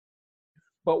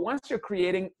But once you're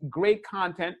creating great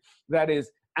content that is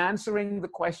answering the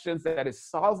questions, that is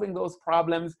solving those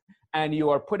problems, and you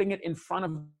are putting it in front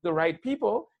of the right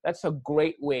people, that's a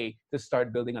great way to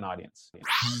start building an audience.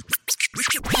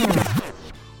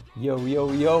 Yo,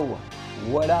 yo, yo,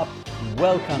 what up?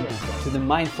 Welcome to the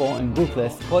Mindful and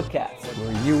Ruthless podcast,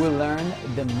 where you will learn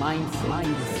the mindset,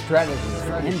 the strategies,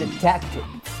 and the tactics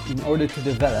in order to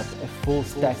develop a full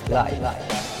stack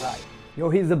life. Yo,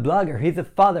 he's a blogger, he's a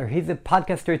father, he's a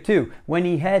podcaster too. When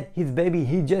he had his baby,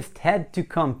 he just had to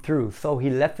come through. So he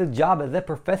left his job as a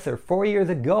professor 4 years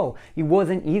ago. It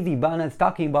wasn't easy, but he's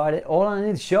talking about it all on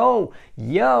his show.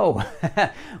 Yo!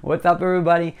 What's up,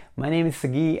 everybody? My name is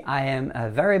Sagi. I am a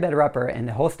very bad rapper and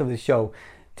the host of the show.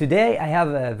 Today, I have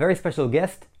a very special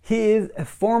guest. He is a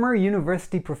former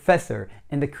university professor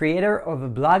and the creator of a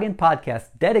blog and podcast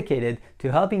dedicated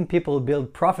to helping people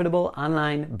build profitable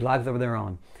online blogs of their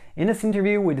own. In this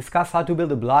interview, we discuss how to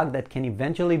build a blog that can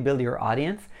eventually build your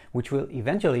audience, which will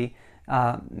eventually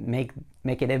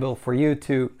make it able for you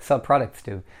to sell products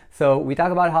to. So we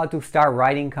talk about how to start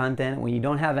writing content when you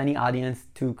don't have any audience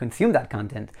to consume that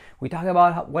content. We talk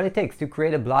about what it takes to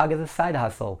create a blog as a side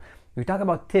hustle. We talk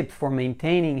about tips for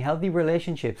maintaining healthy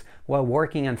relationships while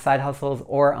working on side hustles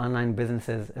or online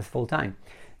businesses as full-time.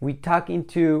 We talk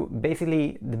into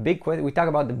basically we talk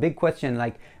about the big question,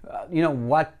 like,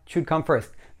 what should come first?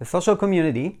 The social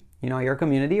community, your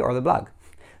community, or the blog.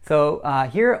 So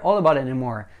hear all about it and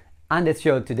more on this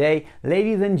show today.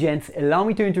 Ladies and gents, allow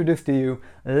me to introduce to you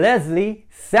Leslie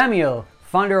Samuel,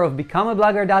 founder of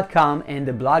BecomeAblogger.com and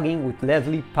the Blogging with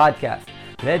Leslie podcast.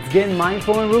 Let's get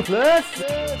mindful and ruthless.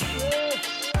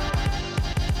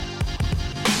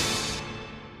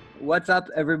 What's up,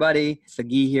 everybody?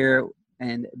 Sagi here,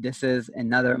 and this is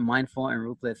another Mindful and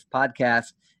Ruthless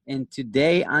podcast. And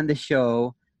today on the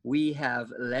show, we have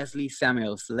Leslie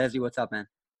Samuels. Leslie, what's up, man?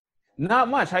 Not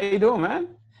much. How you doing, man?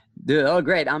 Dude, oh,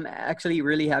 great. I'm actually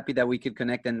really happy that we could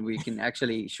connect and we can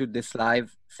actually shoot this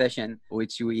live session,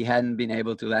 which we hadn't been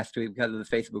able to last week because of the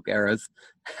Facebook errors.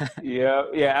 Yeah.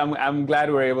 I'm glad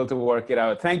we were able to work it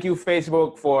out. Thank you,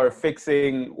 Facebook, for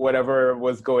fixing whatever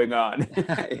was going on.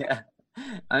 Yeah.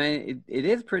 I mean, it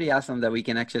is pretty awesome that we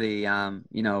can actually,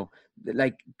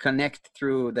 connect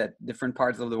through the different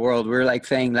parts of the world. We're like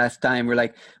saying last time,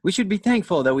 we should be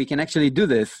thankful that we can actually do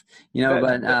this,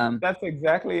 That's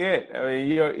exactly it. I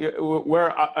mean,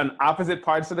 we're on opposite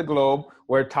parts of the globe.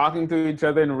 We're talking to each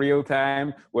other in real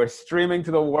time. We're streaming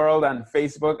to the world on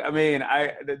Facebook. I mean,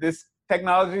 this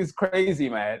technology is crazy,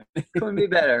 man. Couldn't be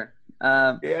better.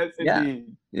 Yes, indeed.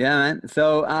 Yeah, man.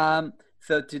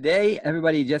 So today,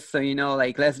 everybody, just so you know,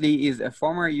 Leslie is a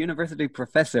former university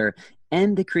professor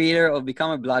and the creator of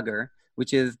Become a Blogger,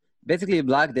 which is basically a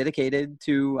blog dedicated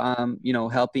to,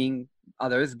 helping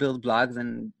others build blogs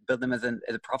and build them as a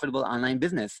profitable online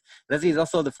business. Leslie is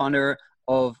also the founder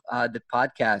of the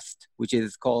podcast, which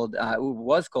is called, it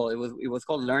was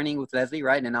called Learning with Leslie,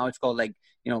 right? And now it's called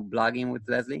Blogging with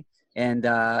Leslie. And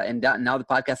now the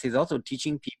podcast is also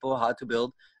teaching people how to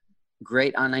build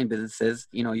great online businesses,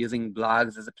 using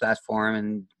blogs as a platform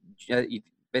and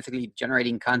basically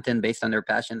generating content based on their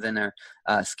passions and their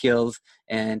skills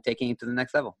and taking it to the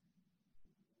next level.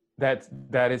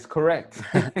 That is correct.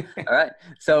 All right.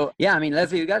 So yeah, I mean,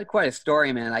 Leslie, you got quite a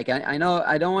story, man. I know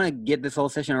I don't want to get this whole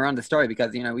session around the story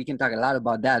because, we can talk a lot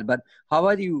about that, but how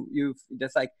about you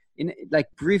just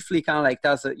briefly kind of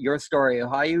tell us your story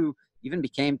of how you even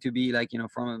became to be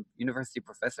from a university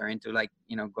professor into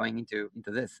going into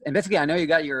this. And basically, I know you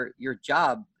got your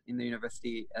job in the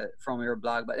university from your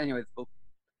blog, but anyways, we'll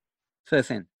fill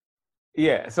us in.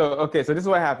 Yeah. So this is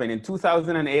what happened. In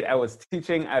 2008, I was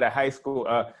teaching at a high school,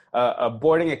 a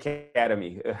boarding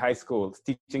academy, a high school,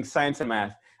 teaching science and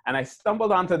math. And I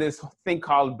stumbled onto this thing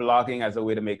called blogging as a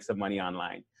way to make some money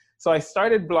online. So I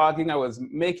started blogging. I was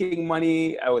making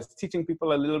money. I was teaching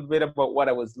people a little bit about what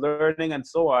I was learning and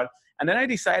so on. And then I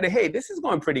decided, hey, this is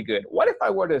going pretty good. What if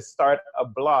I were to start a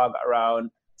blog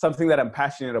around something that I'm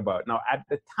passionate about? Now, at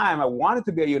the time, I wanted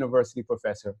to be a university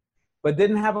professor, but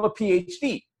didn't have a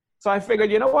PhD. So I figured,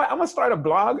 you know what? I'm going to start a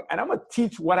blog and I'm going to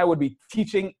teach what I would be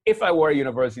teaching if I were a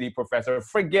university professor.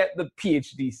 Forget the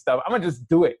PhD stuff. I'm going to just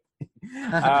do it.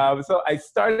 So I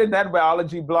started that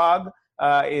biology blog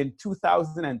in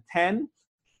 2010.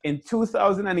 In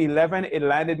 2011, it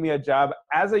landed me a job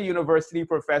as a university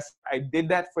professor. I did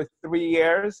that for 3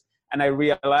 years, and I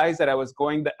realized that I was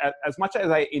as much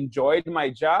as I enjoyed my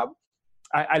job,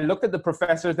 I looked at the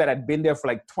professors that had been there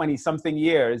for 20-something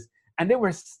years, and they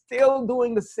were still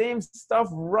doing the same stuff,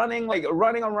 running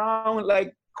around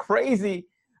like crazy.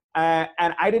 And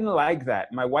I didn't like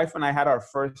that. My wife and I had our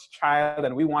first child,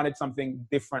 and we wanted something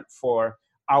different for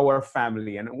our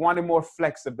family and wanted more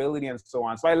flexibility and so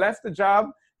on. So I left the job,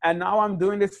 and now I'm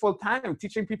doing this full time,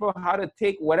 teaching people how to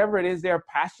take whatever it is they're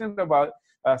passionate about,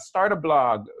 start a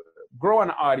blog, grow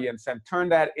an audience, and turn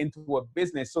that into a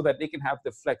business so that they can have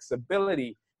the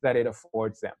flexibility that it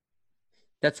affords them.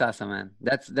 That's awesome, man.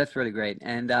 That's really great.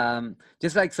 And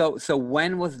just like so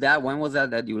when was that? When was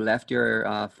that you left your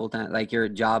full time, like your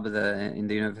job in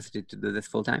the university, to do this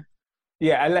full time?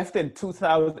 Yeah, I left in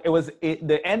 2000. It was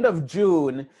the end of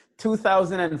June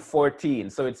 2014.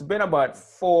 So it's been about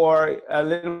a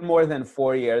little more than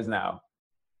 4 years now.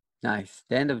 Nice.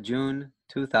 The end of June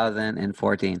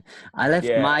 2014. I left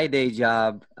my day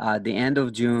job the end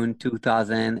of June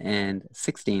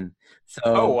 2016. So,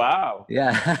 oh wow!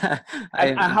 Yeah.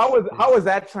 And how was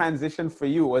that transition for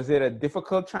you? Was it a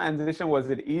difficult transition? Was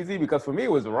it easy? Because for me,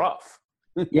 it was rough.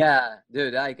 Yeah,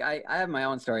 dude. I have my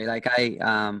own story. I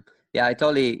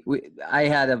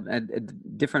had a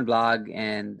different blog,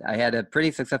 and I had a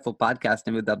pretty successful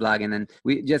podcasting with that blog, and then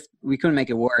we couldn't make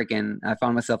it work. And I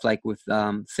found myself like with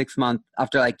 6 months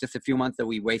after like just a few months that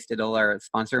we wasted all our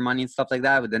sponsor money and stuff like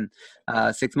that. But then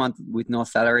 6 months with no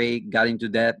salary, got into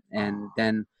debt, and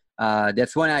then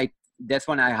that's when I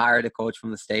hired a coach from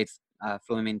the States,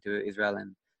 flew him into Israel,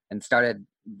 and started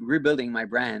rebuilding my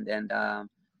brand.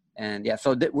 And yeah,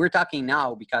 so we're talking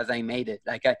now because I made it.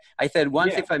 Like I said,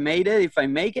 once if I make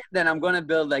it, then I'm going to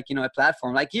build like, a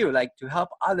platform like you, like to help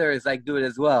others like do it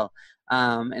as well,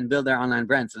 and build their online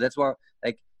brand. So that's why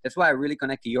I really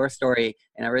connect to your story,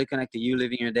 and I really connect to you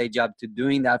leaving your day job to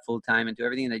doing that full time and to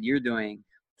everything that you're doing.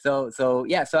 So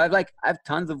yeah, so I have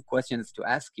tons of questions to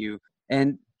ask you.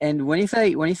 And when you say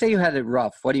you had it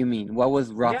rough, what do you mean? What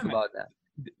was rough about that?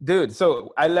 Dude,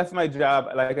 so I left my job,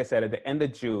 like I said, at the end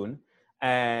of June.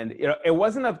 And it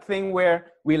wasn't a thing where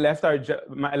we left I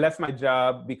left my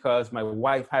job because my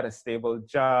wife had a stable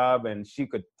job and she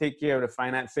could take care of the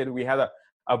finances. We had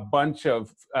a bunch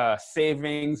of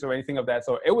savings or anything of that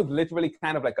sort. It was literally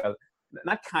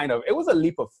it was a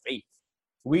leap of faith.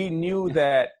 We knew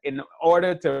that in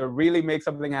order to really make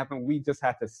something happen, we just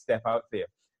had to step out there.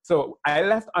 So I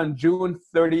left on June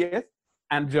 30th,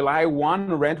 and July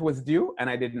 1 rent was due, and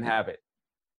I didn't have it.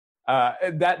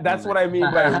 That's what I mean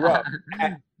by rough.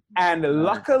 And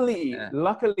luckily,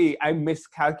 I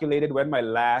miscalculated when my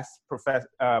last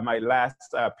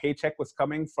paycheck was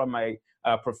coming from my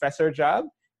professor job.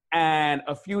 And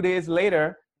a few days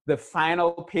later, the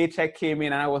final paycheck came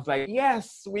in, and I was like,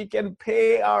 yes, we can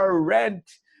pay our rent.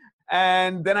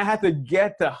 And then I had to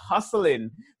get to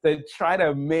hustling to try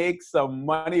to make some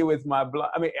money with my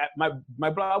blog. I mean, my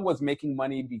blog was making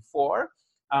money before,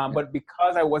 but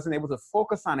because I wasn't able to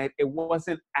focus on it, it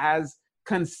wasn't as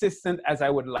consistent as I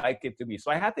would like it to be.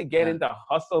 So I had to get into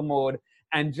hustle mode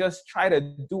and just try to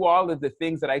do all of the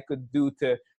things that I could do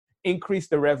to increase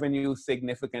the revenue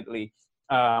significantly.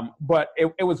 But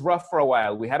it was rough for a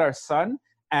while. We had our son.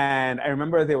 And I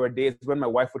remember there were days when my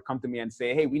wife would come to me and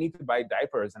say, hey, we need to buy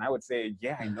diapers. And I would say,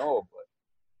 yeah, I know,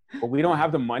 but we don't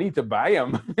have the money to buy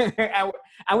them.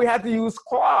 and we had to use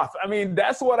cloth. I mean,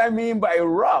 that's what I mean by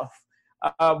rough.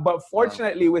 But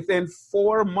fortunately, within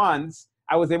 4 months,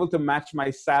 I was able to match my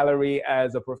salary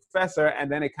as a professor.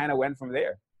 And then it kind of went from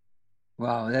there.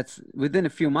 Wow, that's within a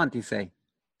few months, you say?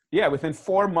 Yeah, within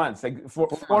 4 months,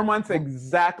 four months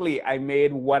exactly, I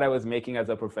made what I was making as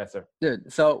a professor.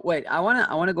 Dude, so wait, I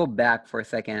wanna go back for a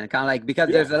second, and kind of like, because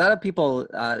there's a lot of people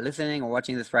listening or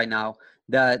watching this right now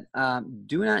that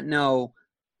do not know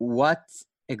what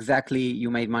exactly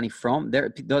you made money from.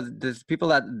 There's people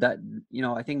that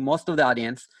I think most of the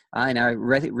audience, and I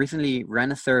recently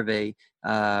ran a survey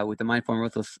with the Mindful and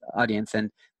Ruthless audience,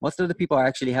 and most of the people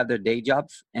actually have their day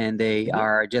jobs, and they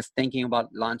are just thinking about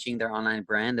launching their online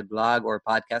brand, a blog or a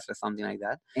podcast or something like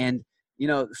that. And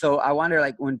so I wonder,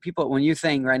 like, when you're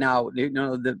saying right now,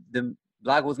 the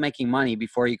blog was making money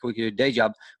before you quit your day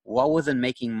job, what wasn't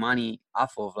making money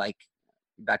off of, like,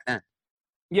 back then?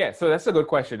 Yeah, so that's a good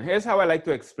question. Here's how I like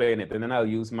to explain it, and then I'll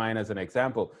use mine as an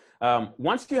example.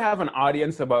 Once you have an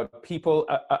audience about people,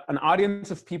 an audience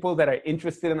of people that are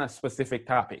interested in a specific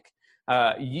topic,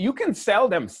 you can sell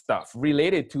them stuff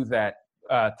related to that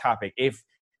topic. If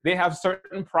they have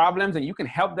certain problems and you can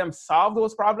help them solve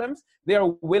those problems, they're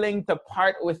willing to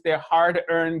part with their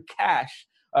hard-earned cash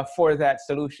for that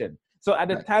solution. So at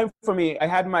the time for me, I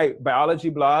had my biology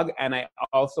blog, and I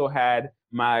also had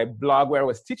my blog where I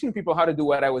was teaching people how to do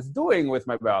what I was doing with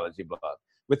my biology blog.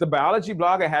 With the biology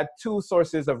blog, I had 2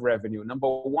 sources of revenue. Number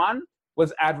 1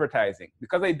 was advertising.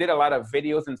 Because I did a lot of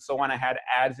videos and so on, I had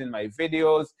ads in my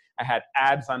videos, I had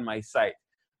ads on my site.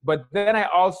 But then I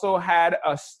also had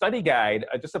a study guide,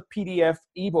 just a PDF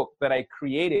ebook that I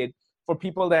created for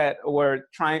people that were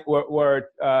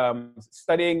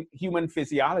studying human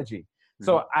physiology.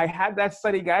 So I had that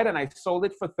study guide and I sold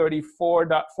it for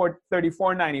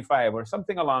 $34.95 or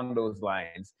something along those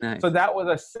lines. Nice. So that was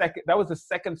the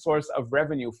second source of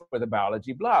revenue for the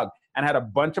biology blog, and had a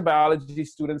bunch of biology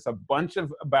students, a bunch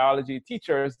of biology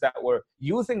teachers that were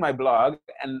using my blog,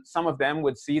 and some of them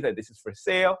would see that this is for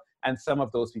sale, and some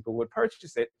of those people would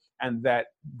purchase it, and that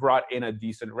brought in a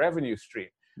decent revenue stream.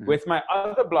 With my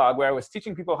other blog, where I was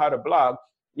teaching people how to blog,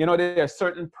 there are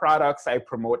certain products I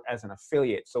promote as an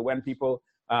affiliate. So when people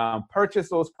purchase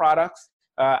those products,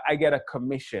 I get a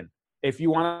commission. If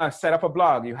you want to set up a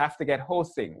blog, you have to get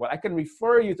hosting. Well, I can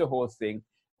refer you to hosting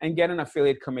and get an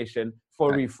affiliate commission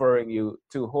for referring you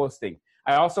to hosting.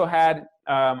 I also had,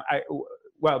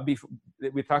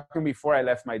 we're talking before I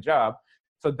left my job.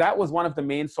 So that was one of the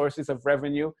main sources of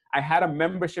revenue. I had a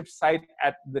membership site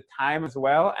at the time as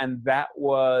well, and that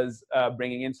was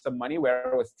bringing in some money,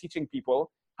 where I was teaching people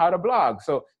how to blog.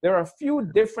 So there are a few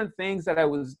different things that I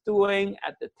was doing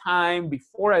at the time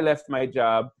before I left my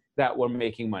job that were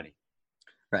making money.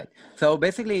 Right. So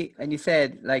basically, and you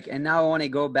said and now I want to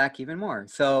go back even more.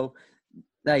 So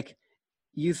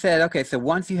you said, okay, so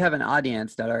once you have an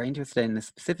audience that are interested in a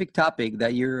specific topic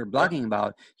that you're blogging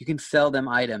about, you can sell them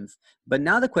items. But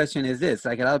now the question is this,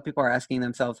 a lot of people are asking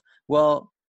themselves,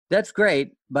 well, that's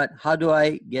great, but how do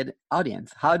I get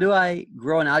audience? How do I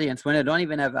grow an audience when I don't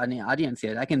even have any audience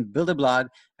yet? I can build a blog,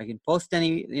 I can post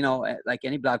any,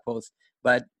 any blog post,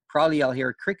 but probably I'll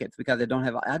hear crickets because I don't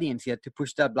have an audience yet to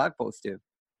push that blog post to.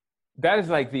 That is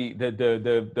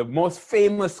the most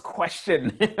famous question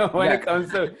when it comes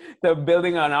to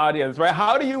building an audience, right?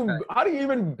 How do you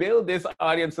even build this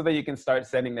audience so that you can start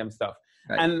sending them stuff?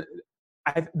 Right.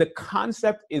 And the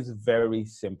concept is very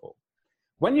simple.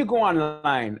 When you go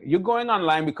online, you're going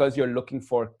online because you're looking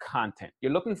for content.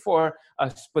 You're looking for a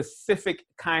specific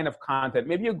kind of content.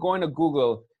 Maybe you're going to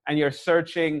Google and you're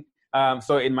searching,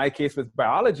 so in my case with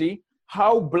biology,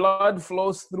 how blood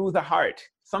flows through the heart.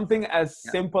 Something as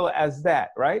simple as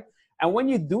that, right? And when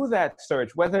you do that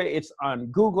search, whether it's on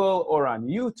Google or on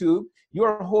YouTube,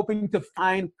 you're hoping to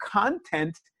find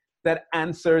content that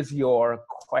answers your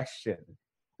question.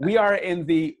 We are in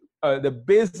the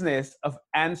business of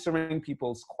answering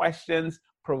people's questions,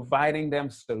 providing them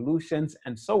solutions,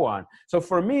 and so on. So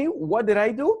for me, what did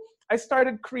I do? I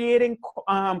started creating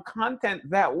content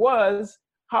that was,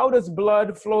 how does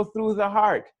blood flow through the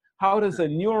heart? How does a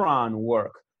neuron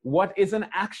work? What is an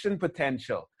action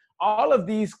potential? All of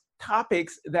these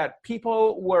topics that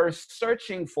people were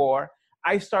searching for,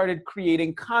 I started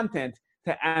creating content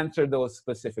to answer those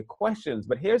specific questions.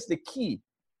 But here's the key.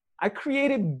 I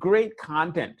created great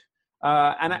content.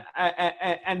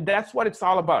 And that's what it's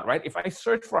all about, right? If I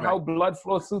search for how blood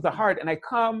flows through the heart, and I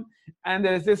come and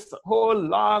there's this whole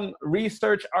long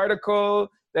research article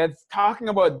that's talking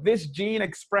about this gene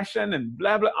expression and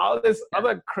blah, blah, all this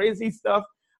other crazy stuff,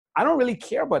 I don't really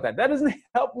care about that. That doesn't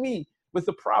help me with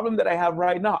the problem that I have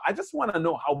right now. I just want to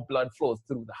know how blood flows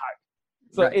through the heart.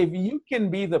 So if you can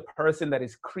be the person that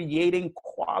is creating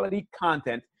quality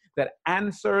content that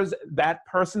answers that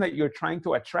person that you're trying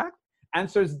to attract,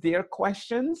 answers their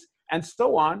questions, and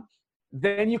so on,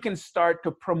 then you can start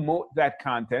to promote that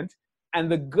content. And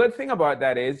the good thing about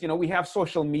that is, we have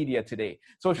social media today.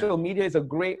 Social media is a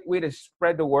great way to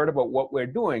spread the word about what we're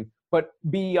doing. But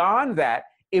beyond that,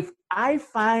 if I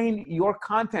find your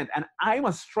content and I'm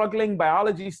a struggling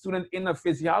biology student in a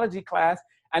physiology class,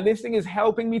 and this thing is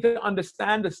helping me to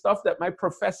understand the stuff that my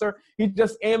professor, he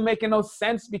just ain't making no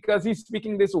sense because he's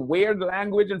speaking this weird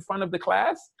language in front of the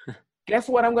class, guess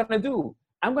what I'm going to do?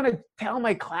 I'm going to tell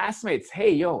my classmates,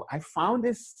 hey, yo, I found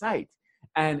this site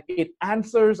and it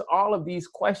answers all of these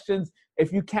questions.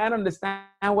 If you can't understand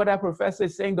what that professor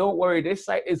is saying, don't worry, this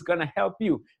site is going to help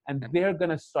you. And they're going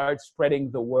to start spreading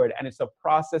the word. And it's a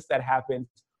process that happens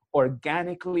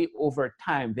organically over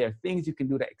time. There are things you can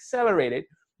do to accelerate it.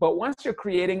 But once you're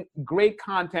creating great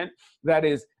content that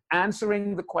is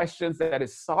answering the questions, that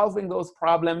is solving those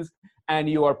problems, and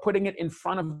you are putting it in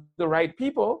front of the right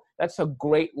people, that's a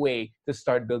great way to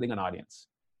start building an audience.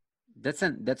 That's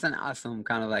an awesome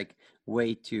kind of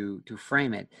way to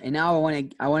frame it. And now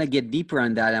I want to get deeper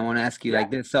on that. I want to ask you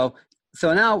like this. So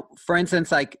now, for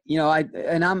instance,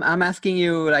 I'm asking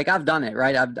you, I've done it,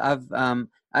 right?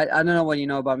 I don't know what you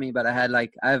know about me, but I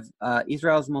have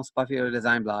Israel's most popular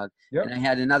design blog, and I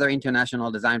had another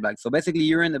international design blog. So basically,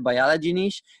 you're in the biology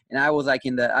niche, and I was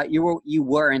you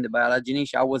were in the biology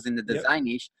niche. I was in the design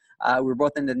niche. We're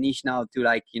both in the niche now to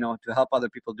to help other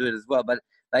people do it as well. But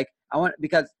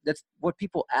because that's what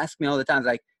people ask me all the time.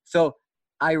 So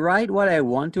I write what I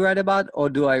want to write about, or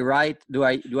do I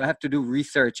have to do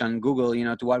research on Google,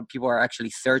 to what people are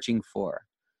actually searching for?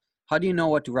 How do you know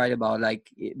what to write about? Like,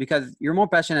 because you're more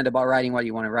passionate about writing what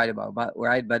you want to write about,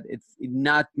 right? But it's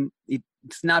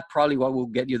not probably what will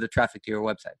get you the traffic to your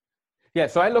website. Yeah,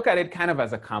 so I look at it kind of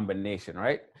as a combination,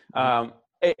 right?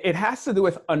 It has to do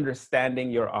with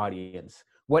understanding your audience.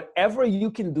 Whatever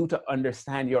you can do to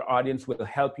understand your audience will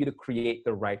help you to create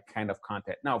the right kind of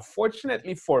content. Now,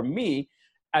 fortunately for me,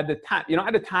 at the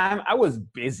time I was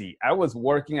busy. I was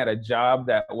working at a job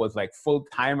that was like full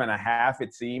time and a half,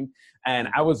 it seemed. And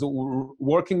I was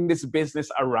working this business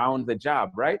around the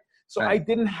job, right? So I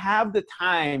didn't have the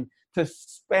time to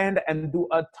spend and do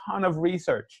a ton of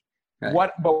research.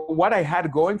 But what I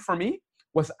had going for me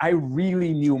was I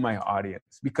really knew my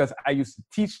audience, because I used to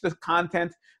teach the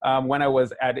content when I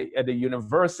was at a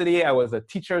university. I was a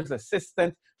teacher's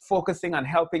assistant focusing on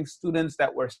helping students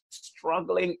that were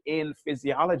struggling in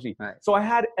physiology. So I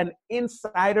had an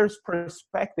insider's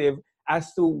perspective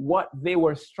as to what they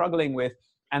were struggling with.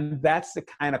 And that's the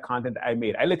kind of content I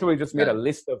made. I literally just made a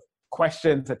list of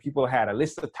questions that people had, a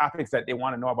list of topics that they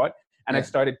want to know about. And I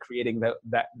started creating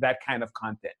that kind of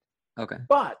content. Okay.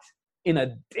 But in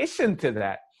addition to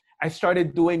that, I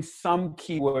started doing some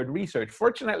keyword research.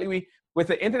 Fortunately, with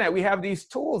the internet, we have these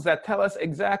tools that tell us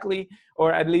exactly,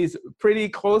 or at least pretty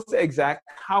close to exact,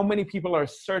 how many people are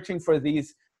searching for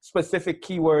these specific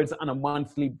keywords on a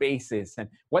monthly basis and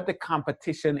what the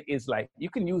competition is like. You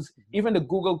can use even the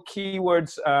Google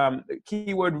Keywords,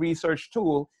 keyword research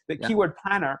tool, the Keyword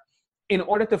Planner, in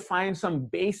order to find some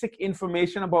basic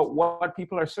information about what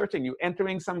people are searching. You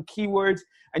entering some keywords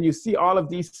and you see all of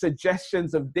these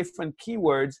suggestions of different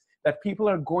keywords that people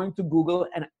are going to Google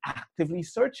and actively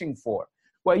searching for.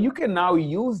 Well, you can now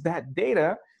use that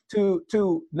data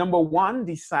to number one,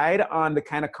 decide on the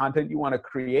kind of content you want to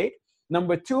create.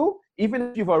 Number two, even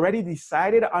if you've already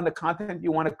decided on the content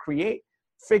you want to create,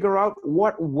 figure out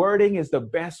what wording is the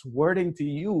best wording to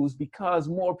use, because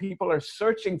more people are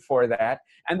searching for that,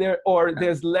 and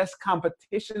there's less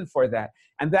competition for that.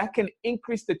 And that can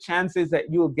increase the chances that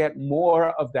you'll get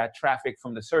more of that traffic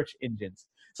from the search engines.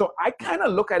 So I kind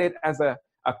of look at it as a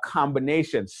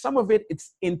combination. Some of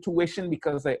it's intuition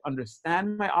because I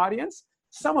understand my audience.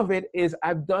 Some of it is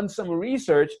I've done some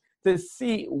research to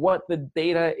see what the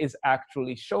data is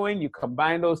actually showing. You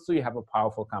combine those two, you have a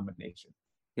powerful combination.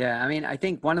 Yeah, I mean, I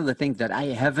think one of the things that I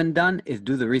haven't done is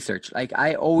do the research. Like,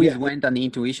 I always went on the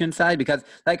intuition side, because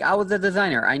like I was a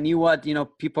designer. I knew what,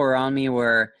 people around me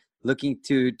were looking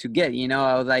to get.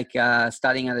 I was like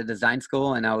studying at a design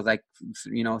school, and I was like,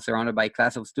 surrounded by a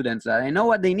class of students that I know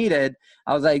what they needed.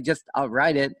 I was like, just I'll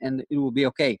write it and it will be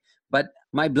okay. But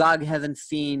my blog hasn't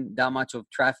seen that much of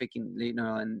traffic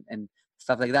and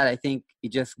stuff like that. I think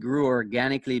it just grew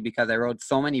organically because I wrote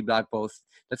so many blog posts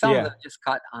that some of them just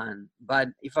caught on. But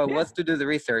if I was to do the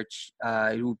research,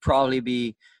 it would probably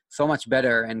be so much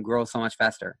better and grow so much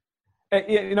faster.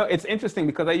 It's interesting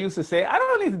because I used to say, I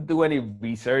don't need to do any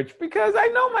research because I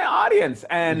know my audience.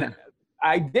 And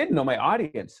I did know my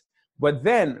audience. But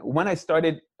then when I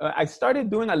started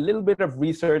doing a little bit of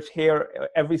research here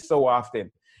every so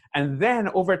often. And then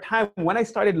over time, when I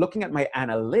started looking at my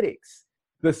analytics,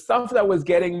 the stuff that was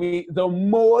getting me the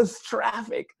most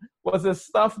traffic was the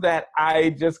stuff that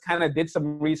I just kind of did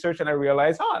some research and I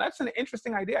realized, oh, that's an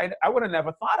interesting idea. I would have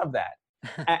never thought of that.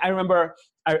 I remember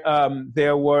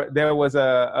there was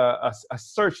a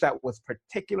search that was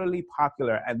particularly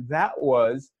popular, and that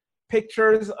was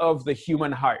pictures of the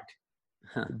human heart.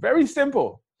 Very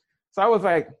simple. So I was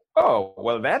like, oh,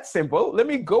 well, that's simple. Let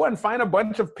me go and find a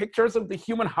bunch of pictures of the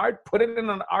human heart, put it in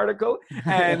an article,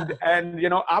 and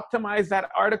optimize that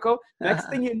article. Next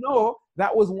thing you know,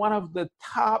 that was one of the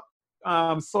top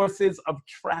sources of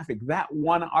traffic, that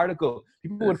one article.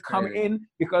 People would come in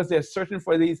because they're searching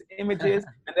for these images,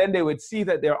 and then they would see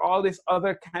that there are all these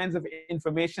other kinds of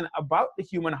information about the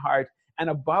human heart and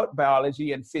about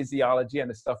biology and physiology and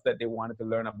the stuff that they wanted to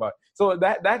learn about. So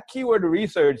that keyword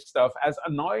research stuff, as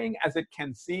annoying as it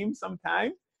can seem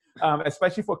sometimes,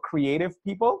 especially for creative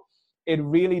people, it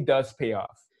really does pay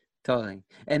off. Totally.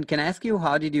 And can I ask you,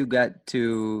 how did you get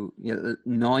to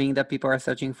knowing that people are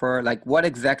searching for, like, what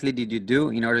exactly did you do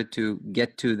in order to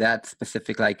get to that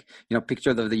specific,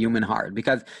 picture of the human heart?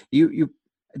 Because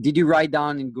did you write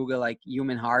down in Google like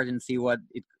human heart and see what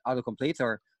it auto-completes,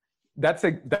 or? That's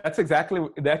exactly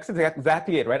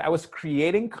it, right? I was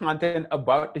creating content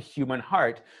about the human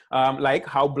heart, like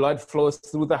how blood flows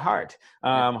through the heart,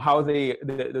 how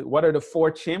what are the four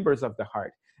chambers of the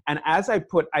heart. And as I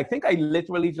think I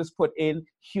literally just put in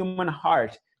human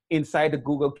heart inside the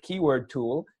Google keyword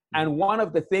tool, And one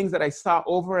of the things that I saw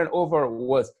over and over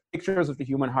was pictures of the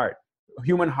human heart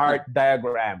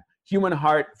diagram, human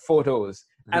heart photos,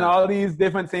 and all these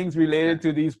different things related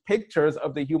to these pictures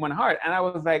of the human heart. And I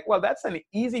was like, well, that's an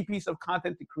easy piece of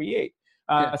content to create.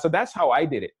 So that's how I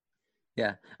did it.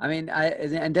 Yeah, I mean,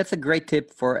 and that's a great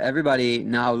tip for everybody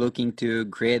now looking to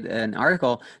create an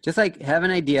article. Just like have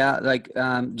an idea, like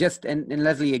and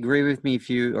Leslie, agree with me if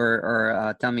you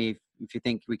or tell me if you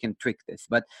think we can trick this.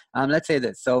 But let's say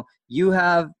this: so you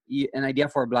have an idea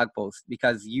for a blog post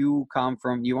because you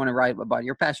want to write about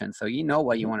your passion, so you know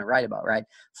what you want to write about, right?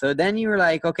 So then you're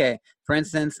like, okay, for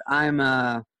instance, I'm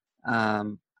a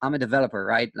developer,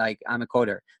 right? Like I'm a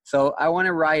coder, so I want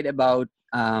to write about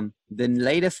the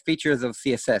latest features of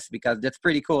CSS because that's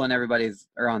pretty cool and everybody's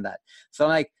around that. So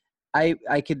like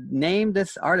I could name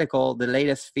this article the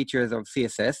latest features of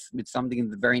CSS with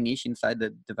something very niche inside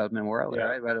the development world,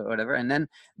 right? Whatever. And then,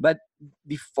 but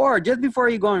just before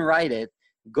you go and write it,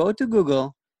 go to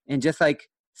Google and just like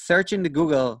search in the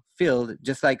Google field,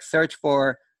 just like search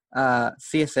for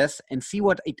CSS and see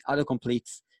what it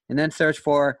autocompletes, and then search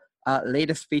for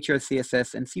latest feature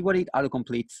CSS and see what it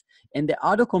autocompletes. And the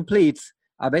autocompletes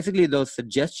are basically those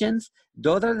suggestions.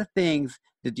 Those are the things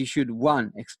that you should,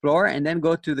 one, explore, and then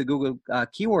go to the Google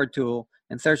keyword tool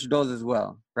and search those as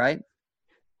well, right?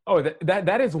 Oh,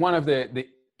 that is one of the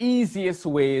easiest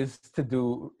ways to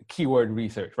do keyword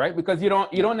research, right? Because you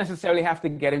don't necessarily have to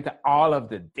get into all of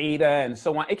the data and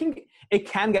so on. It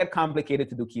can get complicated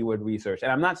to do keyword research.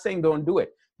 And I'm not saying don't do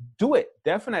it. Do it,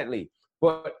 definitely.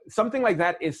 But something like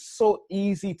that is so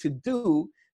easy to do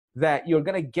that you're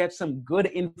going to get some good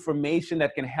information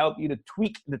that can help you to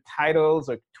tweak the titles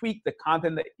or tweak the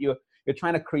content that you're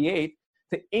trying to create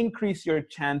to increase your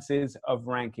chances of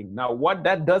ranking. Now, what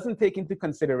that doesn't take into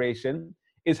consideration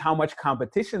is how much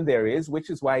competition there is, which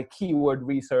is why keyword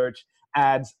research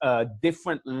adds a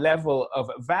different level of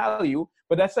value.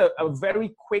 But that's a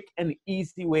very quick and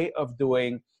easy way of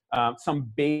doing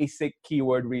some basic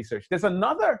keyword research. There's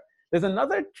another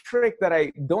trick that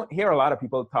I don't hear a lot of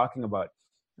people talking about.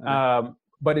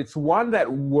 But it's one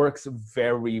that works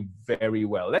very, very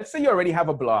well. Let's say you already have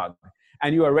a blog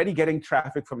and you're already getting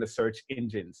traffic from the search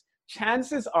engines.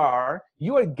 Chances are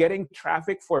you are getting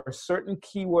traffic for certain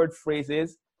keyword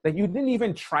phrases that you didn't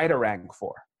even try to rank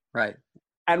for. Right.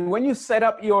 And when you set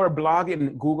up your blog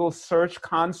in Google Search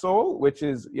Console, which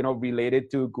is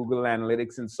related to Google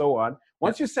Analytics and so on,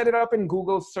 once you set it up in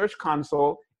Google Search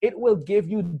Console, it will give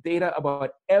you data about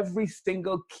every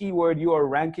single keyword you are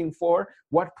ranking for,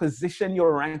 what position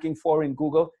you're ranking for in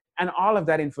Google, and all of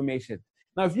that information.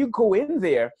 Now, if you go in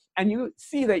there and you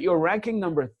see that you're ranking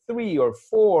number 3 or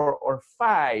 4 or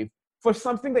 5 for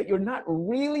something that you're not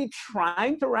really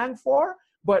trying to rank for,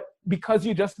 but because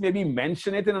you just maybe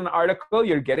mention it in an article,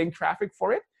 you're getting traffic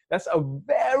for it, that's a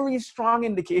very strong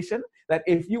indication that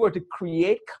if you were to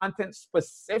create content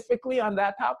specifically on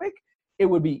that topic, it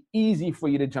would be easy for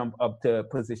you to jump up to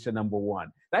position number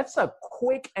 1. That's a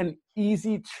quick and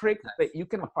easy trick that you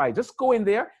can apply. Just go in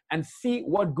there and see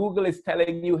what Google is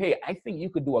telling you. Hey, I think you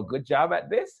could do a good job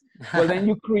at this. Well, then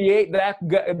you create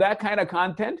that kind of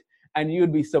content, and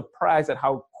you'd be surprised at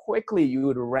how quickly you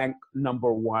would rank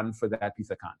number 1 for that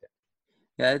piece of content.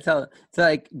 Yeah, it's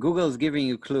like Google's giving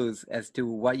you clues as to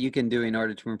what you can do in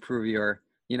order to improve your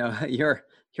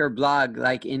blog,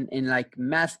 like in like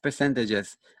mass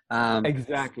percentages.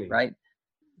 Exactly. Right.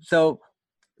 So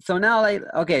now, like,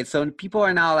 okay, so people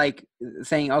are now like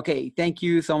saying, okay, thank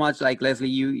you so much. Like Leslie,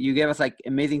 you gave us like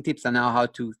amazing tips on now how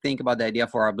to think about the idea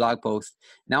for our blog post.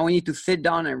 Now we need to sit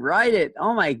down and write it.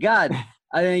 Oh my God.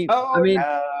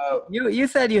 You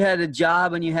said you had a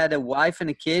job and you had a wife and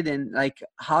a kid, and like,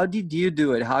 how did you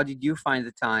do it? How did you find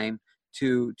the time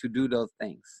to do those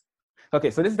things?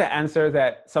 Okay. So this is the answer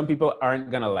that some people aren't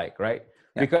going to like, right?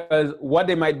 Yeah. Because what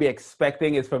they might be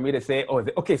expecting is for me to say, oh,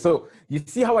 okay, so you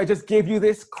see how I just gave you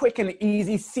this quick and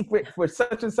easy secret for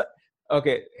such and such.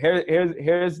 Okay,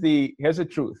 here's the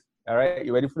truth. All right,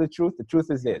 you ready for the truth? The truth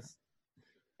is this: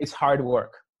 it's hard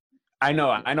work. I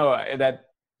know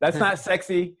that's not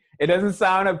sexy. It doesn't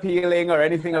sound appealing or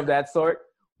anything of that sort,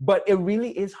 but it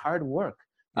really is hard work.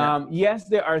 Yeah. Yes,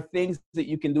 there are things that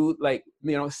you can do, like,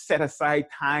 set aside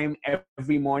time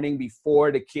every morning before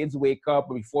the kids wake up,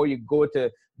 or before you go to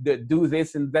do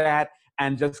this and that,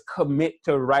 and just commit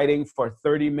to writing for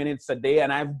 30 minutes a day.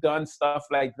 And I've done stuff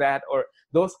like that, or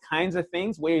those kinds of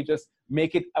things where you just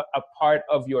make it a part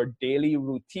of your daily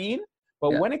routine.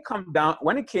 But when it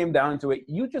came down to it,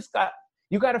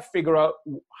 you got to figure out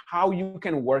how you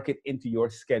can work it into your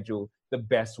schedule the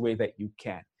best way that you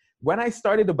can. When I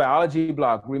started the biology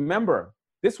blog, remember,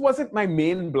 this wasn't my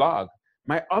main blog.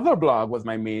 my other blog was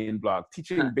my main blog,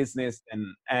 teaching Huh. business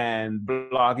and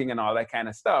blogging and all that kind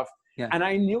of stuff. Yeah. And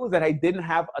I knew that I didn't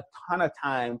have a ton of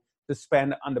time to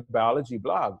spend on the biology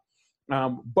blog.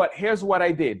 But here's what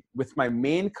I did with my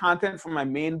main content from my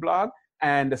main blog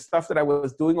and the stuff that I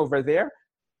was doing over there.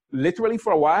 Literally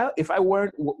for a while, if I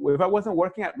wasn't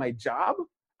working at my job,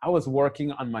 I was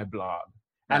working on my blog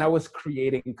and I was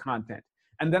creating content.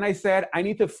 And then I said, I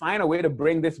need to find a way to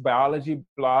bring this biology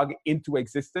blog into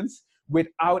existence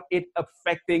without it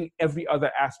affecting every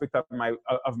other aspect of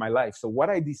my life. So what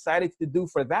I decided to do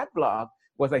for that blog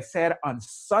was I said, on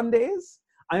Sundays,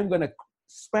 I'm going to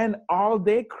spend all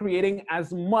day creating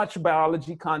as much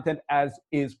biology content as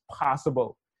is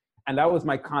possible. And that was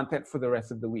my content for the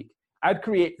rest of the week. I'd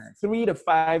create 3 to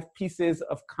 5 pieces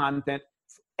of content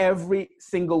every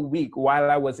single week while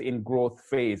I was in growth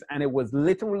phase. And it was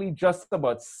literally just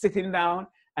about sitting down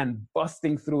and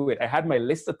busting through it. I had my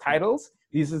list of titles.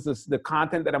 This is the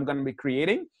content that I'm going to be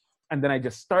creating. And then I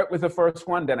just start with the first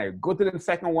one. Then I go to the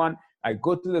second one. I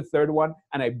go to the third one.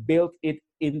 And I built it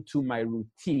into my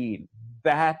routine.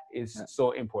 That is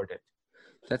so important.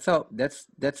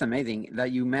 That's amazing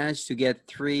that you managed to get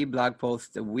 3 blog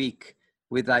posts a week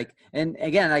with and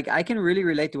again, I can really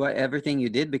relate to everything you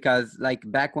did, because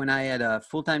back when I had a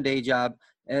full-time day job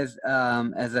as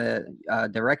a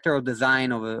director of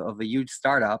design of a huge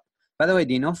startup. By the way,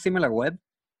 do you know SimilarWeb?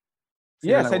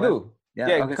 Yes, I do. Yeah,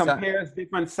 okay, it compares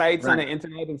different sites on the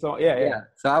internet and so on. Yeah.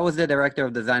 So I was the director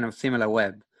of design of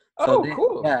SimilarWeb.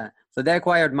 Cool. Yeah. So they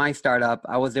acquired my startup.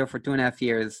 I was there for 2.5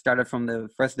 years, started from the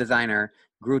first designer,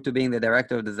 grew to being the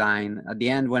director of design. At the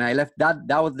end, when I left, that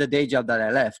was the day job that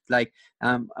I left.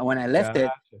 When I left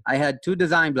it, I had 2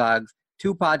 design blogs,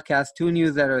 2 podcasts, 2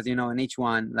 newsletters, in each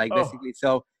one, basically.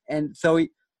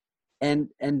 And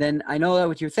then I know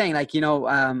what you're saying,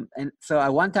 and so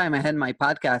at one time I had my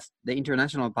podcast, the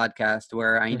international podcast,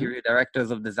 where I interviewed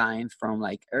directors of designs from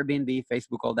Airbnb,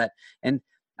 Facebook, all that. And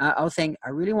I was saying, I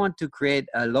really want to create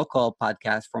a local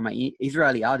podcast for my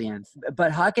Israeli audience,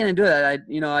 but how can I do that?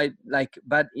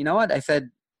 But you know what? I said,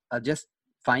 I'll just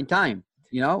find time.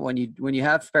 When you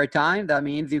have spare time, that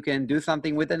means you can do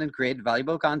something with it and create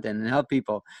valuable content and help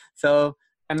people. So,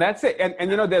 and that's it.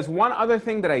 And there's one other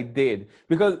thing that I did,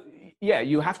 because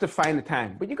you have to find the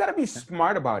time, but you got to be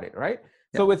smart about it, right?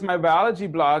 Yeah. So with my biology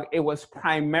blog, it was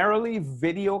primarily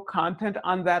video content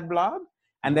on that blog.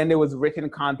 And then there was written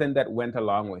content that went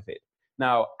along with it.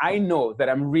 Now, I know that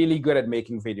I'm really good at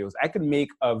making videos. I could make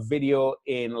a video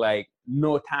in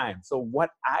no time. So what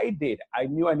I did, I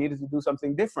knew I needed to do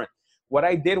something different. What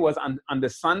I did was on the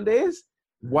Sundays,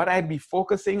 what I'd be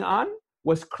focusing on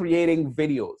was creating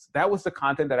videos. That was the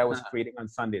content that I was creating on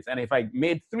Sundays. And if I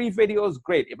made 3 videos,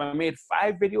 great. If I made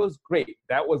 5 videos, great.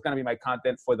 That was going to be my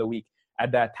content for the week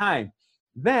at that time.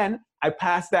 Then I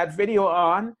passed that video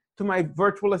on to my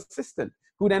virtual assistant,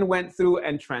 who then went through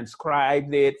and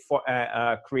transcribed it,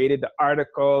 created the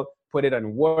article, put it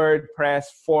on WordPress,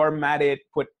 formatted,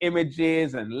 put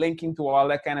images and linking to all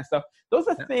that kind of stuff. Those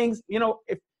are things,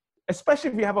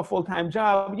 especially if you have a full-time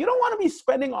job, you don't want to be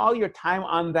spending all your time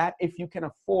on that if you can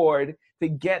afford to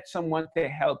get someone to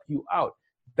help you out.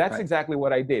 That's exactly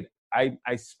what I did.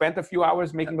 I spent a few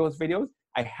hours making those videos.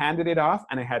 I handed it off,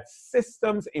 and I had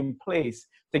systems in place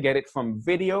to get it from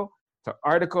video to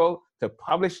article, to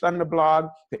published on the blog,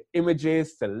 to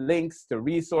images, to links, to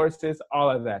resources, all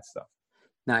of that stuff.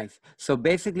 Nice. So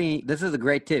basically, this is a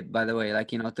great tip, by the way.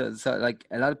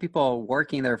 A lot of people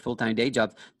working their full-time day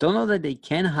jobs don't know that they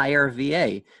can hire a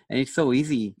VA, and it's so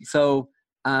easy. So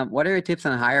what are your tips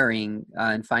on hiring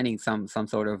and finding some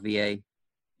sort of VA?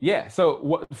 Yeah.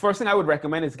 So the first thing I would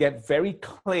recommend is get very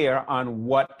clear on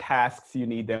what tasks you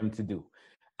need them to do.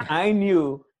 I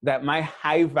knew that my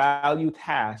high value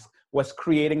task was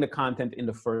creating the content in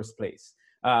the first place.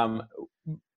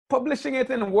 Publishing it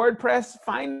in WordPress,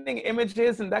 finding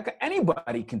images, and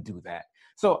anybody can do that.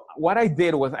 So what I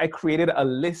did was I created a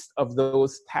list of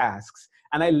those tasks,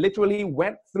 and I literally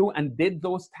went through and did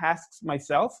those tasks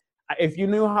myself. If you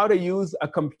knew how to use a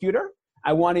computer,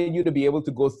 I wanted you to be able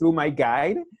to go through my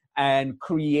guide and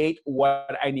create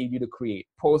what I need you to create.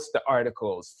 Post the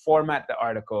articles, format the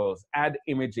articles, add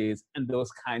images, and those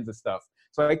kinds of stuff.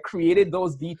 So I created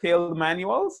those detailed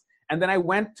manuals, and then I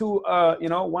went to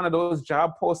one of those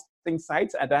job posting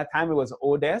sites. At that time, it was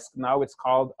Odesk. Now it's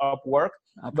called Upwork.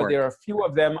 But there are a few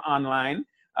of them online.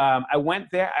 I went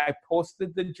there, I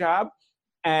posted the job,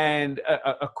 and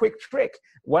a quick trick.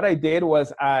 What I did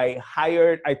was I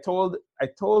told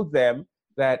them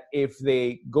that if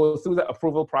they go through the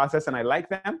approval process and I like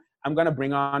them, I'm going to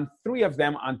bring on 3 of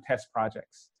them on test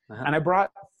projects. And I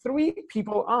brought 3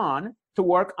 people on to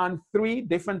work on 3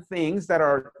 different things that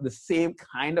are the same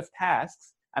kind of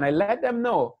tasks. And I let them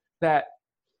know that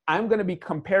I'm going to be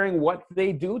comparing what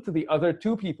they do to the other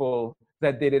 2 people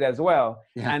that did it as well.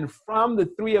 Yeah. And from the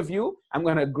 3 of you, I'm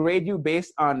going to grade you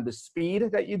based on the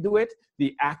speed that you do it,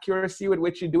 the accuracy with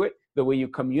which you do it, the way you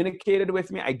communicated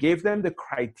with me. I gave them the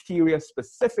criteria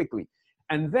specifically.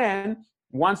 And then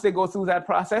once they go through that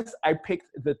process, I picked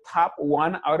the top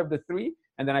 1 out of the 3,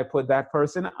 and then I put that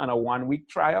person on a 1-week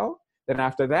trial. Then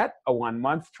after that, a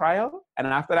 1-month trial. And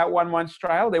after that 1-month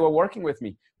trial, they were working with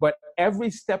me. But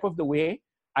every step of the way,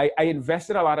 I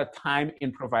invested a lot of time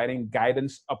in providing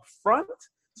guidance up front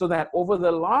so that over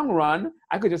the long run,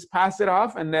 I could just pass it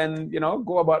off and then,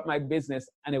 go about my business.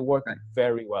 And it worked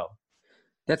very well.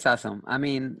 That's awesome. I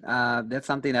mean, that's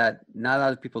something that not a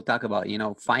lot of people talk about,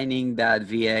 finding that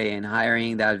VA and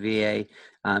hiring that VA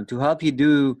to help you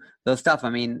do those stuff. I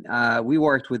mean, we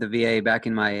worked with a VA back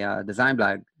in my design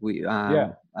blog. We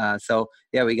got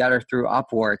her through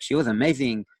Upwork. She was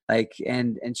amazing.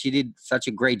 And she did such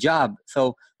a great job.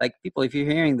 So people, if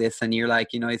you're hearing this and you're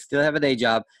you still have a day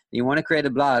job, you want to create a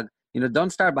blog,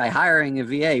 don't start by hiring a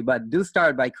VA, but do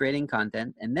start by creating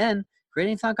content and then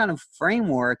creating some kind of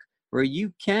framework where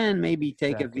you can maybe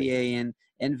take a VA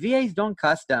and VAs don't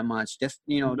cost that much. Just,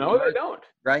 No, they don't.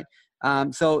 Right.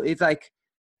 So it's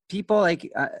people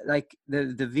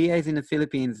the VAs in the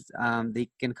Philippines, they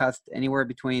can cost anywhere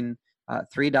between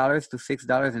 $3 to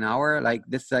 $6 an hour.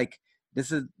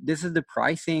 This is the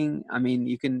pricing. I mean,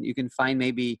 you can find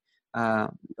maybe,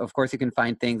 of course you can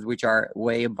find things which are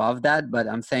way above that, but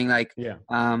I'm saying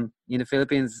in the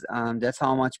Philippines, that's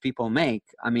how much people make.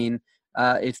 I mean,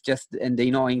 it's just, and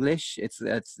they know English. It's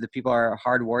the people are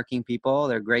hardworking people.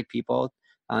 They're great people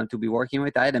to be working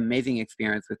with. I had an amazing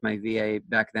experience with my VA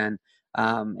back then.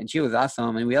 And she was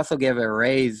awesome. And we also gave her a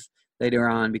raise later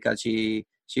on because she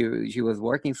was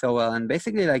working so well. And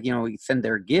basically we send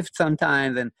their gifts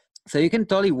sometimes. And so you can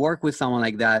totally work with someone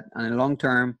like that on a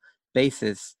long-term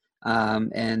basis.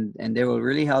 And they will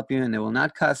really help you and they will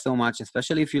not cost so much,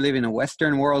 especially if you live in a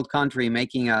Western world country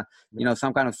making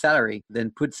some kind of salary.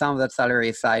 Then put some of that salary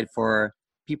aside for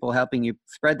people helping you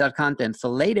spread that content. So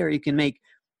later you can make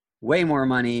way more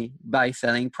money by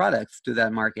selling products to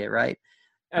that market, right?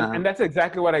 And that's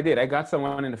exactly what I did. I got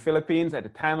someone in the Philippines. At the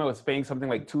time, I was paying something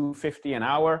like $250 an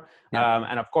hour. Yeah.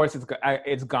 And of course,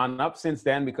 it's gone up since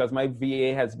then because my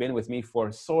VA has been with me for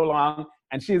so long.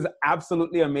 And she's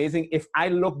absolutely amazing. If I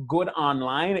look good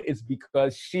online, it's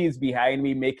because she's behind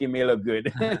me making me look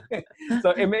good.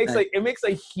 So it makes a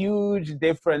huge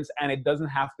difference, and it doesn't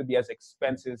have to be as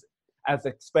expensive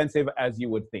as you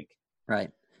would think.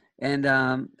 Right.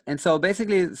 And so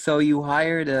basically, so you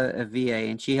hired a VA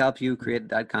and she helped you create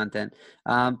that content.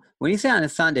 When you say on a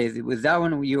Sundays, was that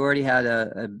when you already had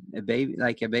a baby,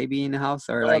 a baby in the house,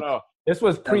 or No. This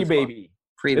was pre-baby.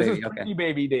 Pre-baby, okay.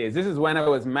 Pre-baby days. This is when I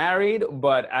was married,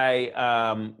 but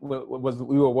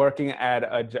we were working at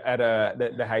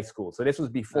the high school. So this was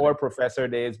before professor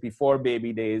days, before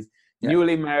baby days.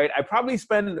 Newly married.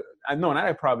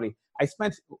 I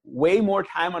spent way more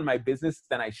time on my business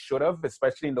than I should have,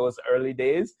 especially in those early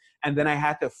days. And then I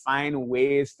had to find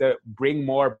ways to bring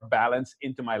more balance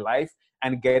into my life,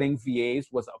 and getting VAs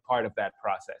was a part of that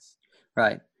process.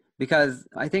 Right. Because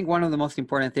I think one of the most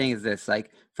important things is this,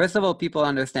 first of all, people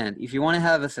understand if you want to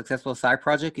have a successful side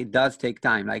project, it does take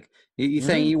time. You're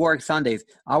saying you work Sundays.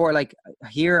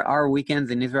 Our weekends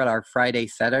in Israel are Friday,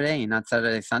 Saturday, and not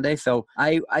Saturday, Sunday. So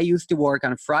I used to work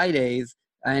on Fridays,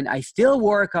 and I still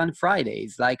work on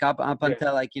Fridays, up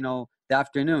until the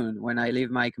afternoon when I leave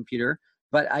my computer.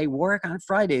 But I work on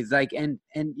Fridays, and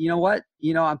you know what?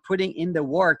 I'm putting in the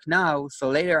work now, so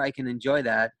later I can enjoy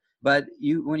that. But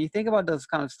when you think about those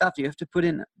kind of stuff, you have to put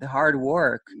in the hard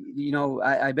work.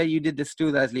 I bet you did this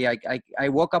too, Leslie. I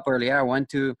woke up earlier. I went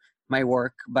to my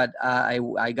work, but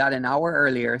I got an hour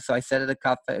earlier. So I sat at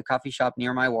a coffee shop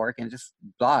near my work and just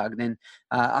blogged. And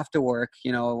after work,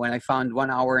 when I found 1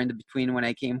 hour in between when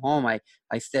I came home,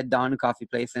 I sat down in a coffee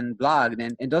place and blogged.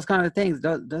 And those kind of things,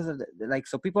 those are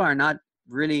so people are not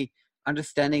really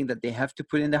understanding that they have to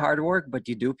put in the hard work, but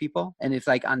you do, people. And it's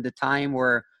on the time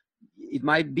where it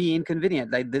might be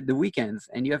inconvenient, the weekends,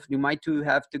 and you might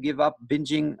have to give up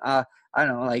binging,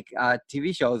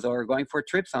 TV shows or going for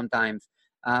trips sometimes.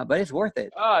 But it's worth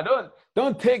it.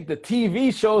 Don't take the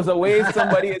TV shows away,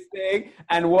 somebody is saying.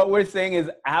 And what we're saying is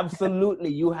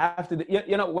absolutely, you have to,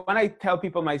 when I tell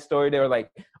people my story, they're like,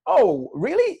 oh,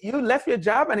 really? You left your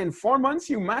job and in 4 months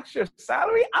you matched your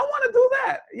salary? I want to do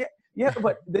that. Yeah,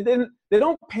 but they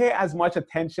don't pay as much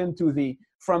attention to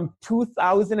from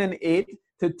 2008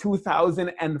 to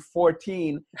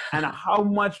 2014 and how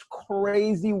much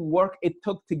crazy work it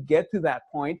took to get to that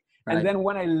point. Right. And then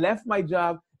when I left my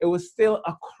job, it was still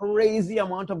a crazy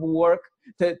amount of work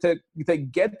to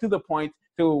get to the point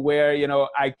to where, you know,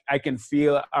 I can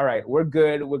feel, all right, we're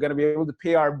good. We're going to be able to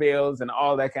pay our bills and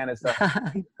all that kind of stuff.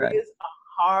 Right. It is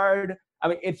hard. I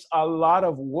mean, it's a lot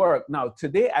of work. Now,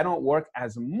 today I don't work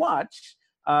as much.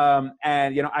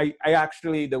 And, you know, I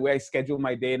actually, the way I schedule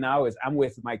my day now is I'm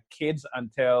with my kids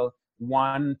until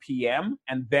 1 p.m.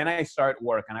 and then I start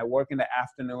work, and I work in the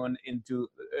afternoon into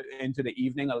the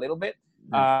evening a little bit.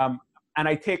 And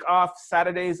I take off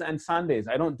Saturdays and Sundays.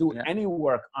 I don't do any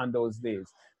work on those days,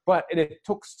 but it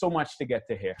took so much to get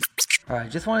to here. All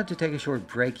right, just wanted to take a short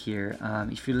break here.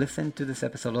 If you listen to this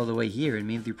episode all the way here, it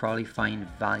means you probably find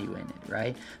value in it,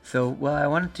 right? So, well, I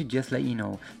wanted to just let you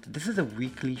know that this is a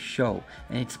weekly show,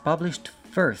 and it's published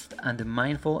first on the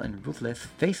Mindful and Ruthless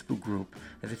Facebook group,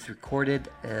 as it's recorded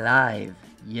live.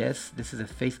 Yes, this is a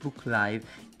Facebook Live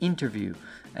interview,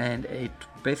 and it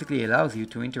basically allows you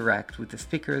to interact with the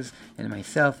speakers and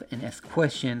myself and ask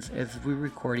questions as we're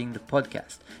recording the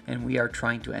podcast, and we are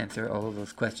trying to answer all of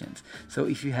those questions. So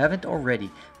if you haven't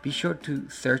already, be sure to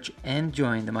search and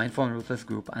join the Mindful and Ruthless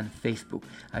group on Facebook.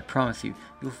 I promise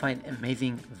you'll find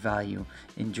amazing value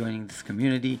in joining this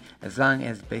community, as long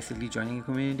as basically joining a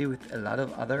community with a lot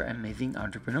of other amazing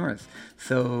entrepreneurs.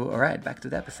 So all right, back to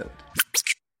the episode.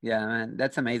 Yeah, man,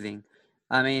 that's amazing.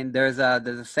 I mean, there's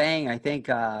a saying, I think,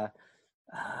 the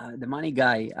money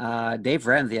guy, Dave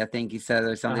Ramsey, I think he said,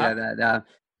 or something like that.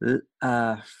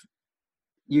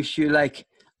 You should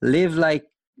live like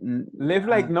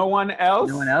no one else.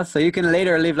 No one else, so you can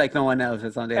later live like no one else,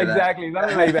 or something. Exactly,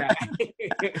 like that. Something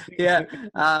like that.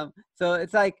 Yeah. So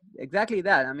it's like exactly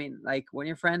that. I mean, like when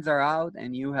your friends are out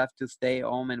and you have to stay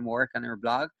home and work on your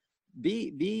blog,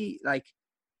 be like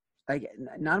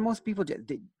not most people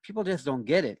just don't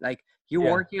get it. Like you're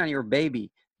working on your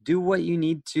baby. Do what you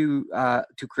need to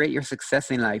create your success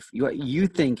in life. What you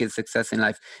think is success in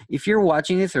life. If you're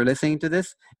watching this or listening to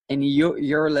this, and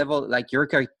your level, like your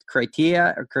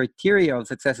criteria of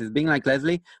success is being like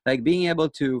Leslie, like being able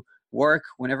to work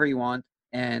whenever you want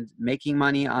and making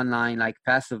money online, like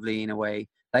passively in a way.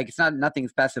 Like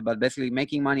nothing's passive, but basically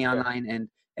making money online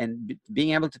and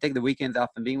being able to take the weekends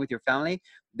off and being with your family,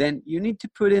 then you need to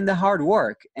put in the hard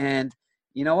work. And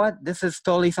you know what? This is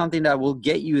totally something that will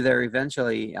get you there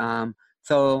eventually.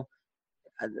 So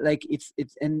like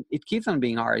and it keeps on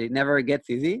being hard. It never gets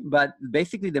easy, but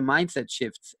basically the mindset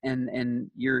shifts and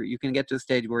you can get to a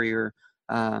stage where you're,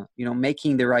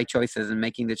 making the right choices and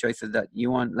making the choices that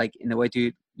you want, like in the way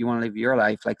you want to live your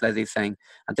life, like Leslie's saying,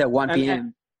 until 1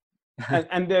 p.m.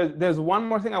 And there's one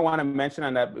more thing I want to mention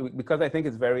on that, because I think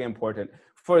it's very important.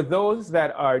 For those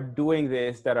that are doing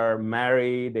this, that are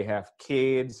married, they have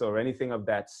kids or anything of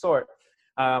that sort,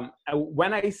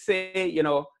 when I say,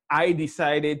 I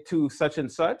decided to such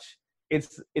and such,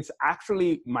 it's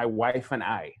actually my wife and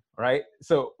I, right?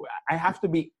 So I have to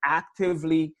be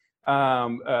actively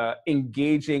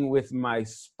engaging with my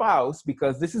spouse,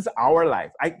 because this is our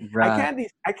life. I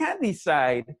can't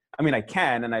decide. I mean, I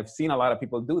can, and I've seen a lot of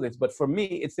people do this, but for me,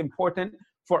 it's important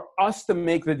for us to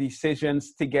make the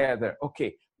decisions together.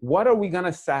 Okay, what are we going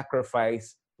to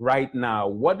sacrifice right now?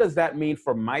 What does that mean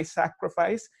for my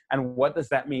sacrifice? And what does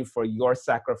that mean for your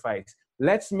sacrifice?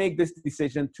 Let's make this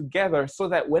decision together so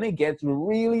that when it gets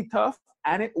really tough,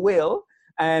 and it will,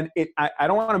 and I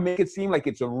don't want to make it seem like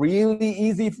it's really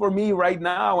easy for me right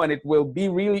now and it will be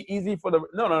really easy for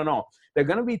no. There are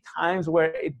going to be times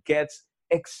where it gets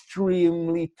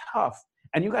extremely tough.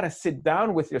 And you got to sit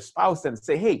down with your spouse and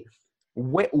say, hey,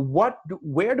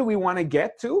 where do we want to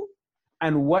get to?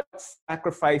 And what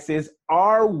sacrifices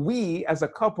are we as a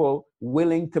couple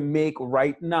willing to make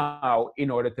right now in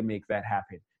order to make that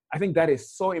happen? I think that is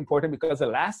so important, because the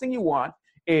last thing you want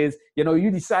is,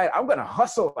 you decide, I'm going to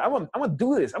hustle. I'm going to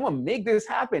do this. I'm going to make this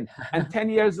happen. And 10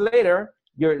 years later,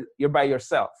 you're by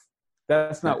yourself.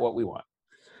 That's not what we want.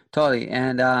 Totally.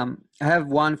 And I have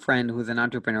one friend who's an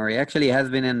entrepreneur. He actually has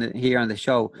been here on the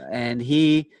show, and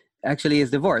he actually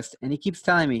is divorced. And he keeps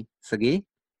telling me, Sagi,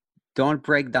 don't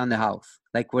break down the house.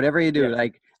 Like whatever you do,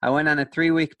 like I went on a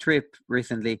 3-week trip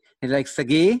recently. He's like,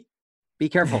 Sagi, be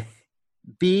careful.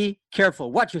 Be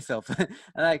careful. Watch yourself.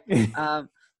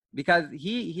 Because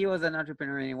he was an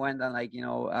entrepreneur, and he went on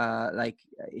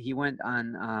he went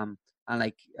on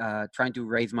trying to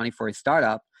raise money for his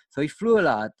startup. So he flew a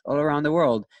lot all around the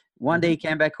world. One day he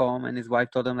came back home, and his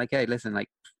wife told him, like, hey, listen, like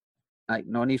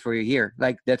no need for you here.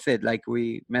 Like, that's it. Like,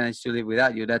 we managed to live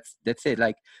without you. That's it.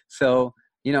 Like, so,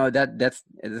 that's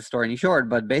the story in short.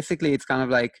 But basically it's kind of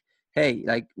like, hey,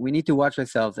 like we need to watch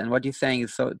ourselves. And what you're saying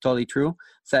is so totally true.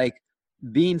 It's like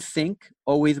be in sync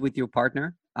always with your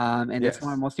partner. And it's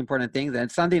one of the Yes. most important things. And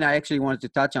it's something I actually wanted to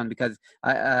touch on because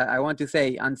I want to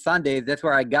say on Sundays, that's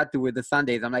where I got to with the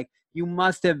Sundays. I'm like, you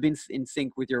must have been in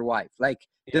sync with your wife. Like,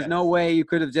 there's no Yes. way you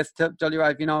could have just told your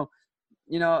wife,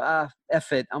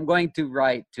 F it, I'm going to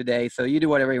write today. So you do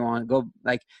whatever you want. Go,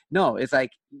 like, no, it's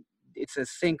like, it's a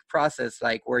sync process,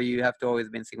 like where you have to always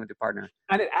be in sync with your partner.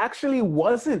 And it actually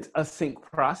wasn't a sync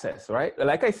process, right?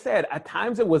 Like I said, at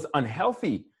times it was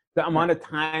unhealthy. The Yeah. amount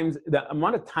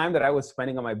of time that I was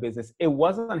spending on my business, it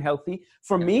wasn't unhealthy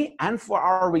for me and for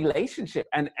our relationship.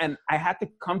 And I had to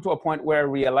come to a point where I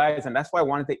realized, and that's why I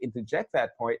wanted to interject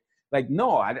that point. Like,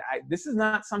 no, this is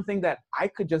not something that I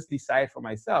could just decide for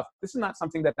myself. This is not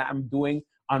something that I'm doing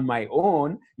on my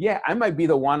own. Yeah, I might be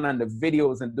the one on the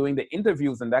videos and doing the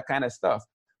interviews and that kind of stuff.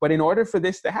 But in order for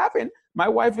this to happen, my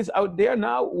wife is out there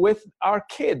now with our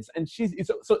kids. And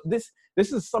so this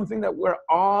is something that we're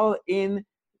all in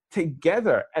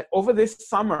together. And over this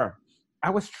summer,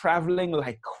 I was traveling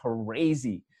like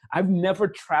crazy. I've never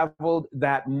traveled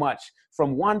that much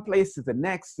from one place to the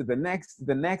next, to the next, to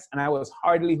the next. And I was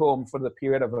hardly home for the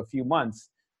period of a few months.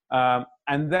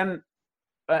 And then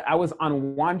I was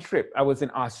on one trip. I was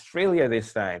in Australia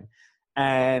this time.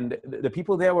 And the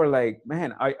people there were like,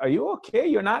 man, are you okay?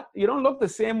 You don't look the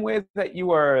same way that you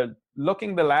were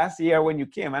looking the last year when you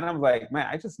came. And I'm like, man,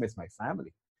 I just miss my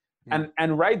family. Yeah.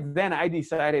 And right then I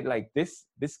decided, like, this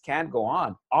can't go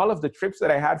on. All of the trips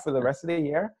that I had for the rest of the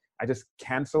year, I just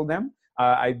canceled them.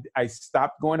 I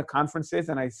stopped going to conferences,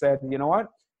 and I said, you know what?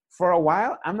 For a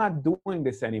while, I'm not doing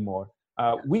this anymore.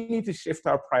 We need to shift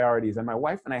our priorities. And my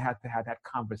wife and I had to have that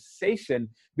conversation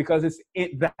because it's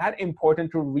that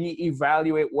important to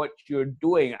reevaluate what you're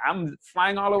doing. I'm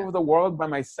flying all over the world by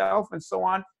myself and so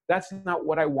on. That's not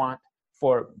what I want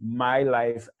for my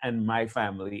life and my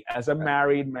family as a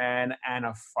married man and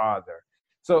a father.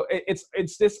 So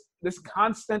it's this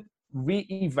constant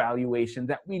reevaluation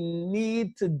that we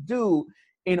need to do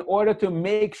in order to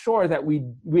make sure that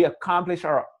we accomplish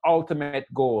our ultimate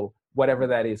goal, whatever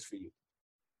that is for you.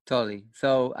 Totally.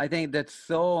 So I think that's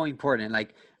so important.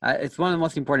 Like, it's one of the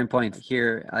most important points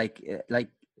here. Like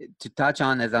to touch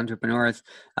on as entrepreneurs,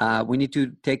 we need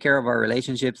to take care of our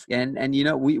relationships. And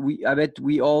I bet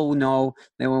we all know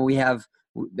that when we have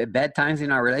bad times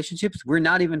in our relationships, we're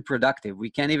not even productive.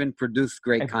 We can't even produce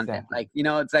great content. Like,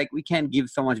 it's like we can't give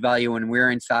so much value when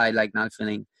we're inside, like, not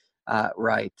feeling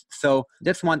right. So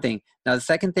that's one thing. Now, the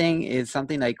second thing is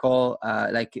something I call,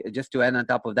 just to add on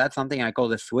top of that, something I call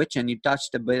the switch. And you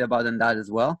touched a bit about that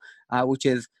as well, which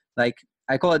is like,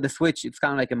 I call it the switch. It's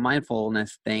kind of like a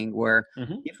mindfulness thing where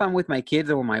if I'm with my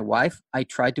kids or my wife, I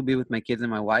try to be with my kids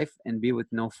and my wife and be with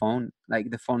no phone,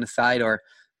 like the phone aside, or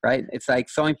right. It's like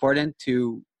so important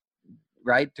to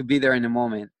be there in the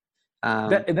moment.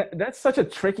 That's such a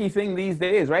tricky thing these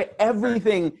days, right?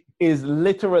 Everything is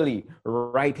literally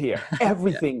right here.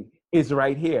 Everything is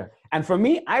right here. And for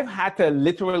me, I've had to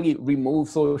literally remove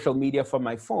social media from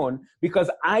my phone because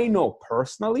I know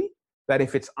personally that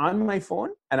if it's on my phone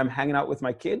and I'm hanging out with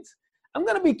my kids, I'm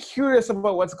going to be curious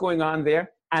about what's going on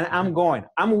there. And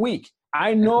I'm weak.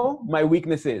 I know my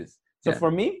weakness is. So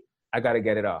for me, I got to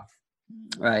get it off.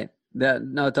 Right.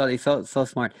 No, totally. So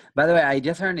smart. By the way, I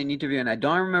just heard an interview and I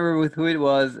don't remember with who it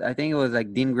was. I think it was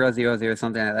like Dean Graziosi or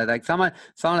something like that. Like someone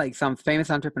like some famous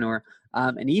entrepreneur.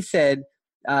 And he said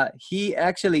he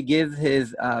actually gives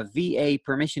his VA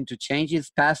permission to change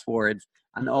his passwords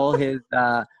on all his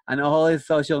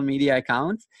social media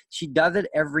accounts. She does it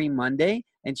every Monday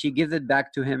and she gives it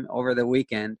back to him over the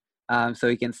weekend. So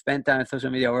he can spend time on social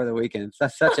media over the weekend.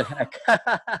 That's such a heck.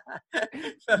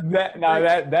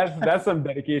 That's some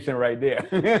dedication right there.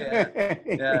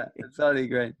 yeah, it's totally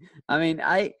great. I mean,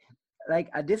 at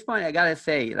this point, I gotta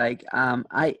say, like,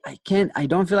 I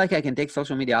don't feel like I can take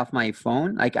social media off my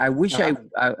phone. Like, I wish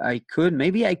I could.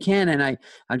 Maybe I can, and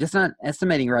I'm just not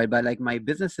estimating right. But like, my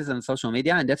business is on social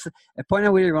media, and that's a point I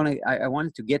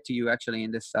wanted to get to you actually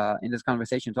in this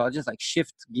conversation. So I'll just like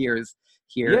shift gears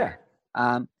here.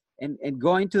 Yeah. And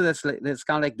going to this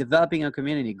kind of like developing a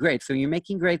community. Great. So you're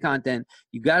making great content.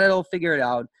 You got it all figured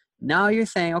out. Now you're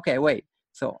saying, okay, wait.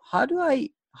 So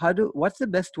what's the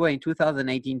best way in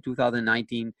 2018,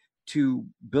 2019 to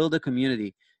build a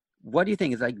community? What do you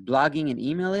think? Is like blogging and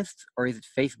email lists, or is it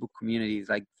Facebook communities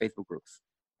like Facebook groups?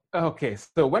 Okay,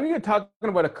 so when you're talking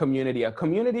about a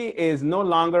community is no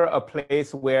longer a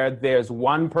place where there's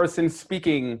one person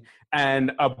speaking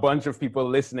and a bunch of people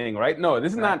listening, right? No,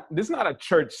 this is not a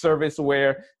church service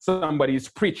where somebody's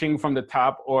preaching from the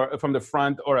top or from the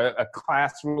front, or a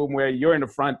classroom where you're in the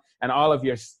front and all of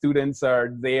your students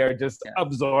are there just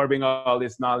absorbing all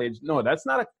this knowledge. No, that's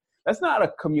not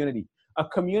a community. A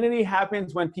community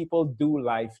happens when people do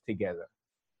life together.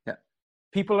 Yeah.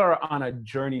 People are on a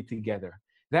journey together.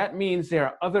 That means there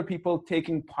are other people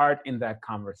taking part in that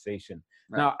conversation.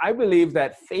 Right. Now, I believe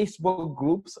that Facebook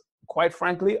groups, quite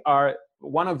frankly, are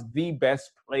one of the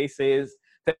best places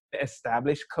to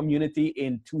establish community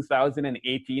in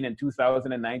 2018 and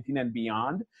 2019 and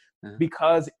beyond.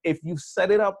 Because if you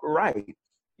set it up right,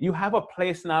 you have a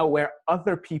place now where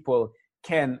other people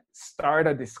can start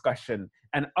a discussion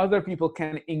and other people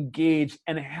can engage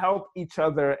and help each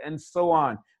other and so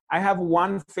on. I have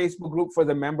one Facebook group for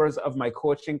the members of my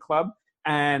coaching club.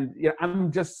 And I'm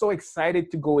just so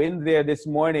excited to go in there this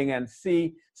morning and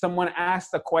see someone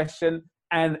asked a question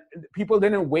and people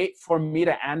didn't wait for me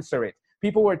to answer it.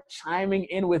 People were chiming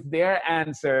in with their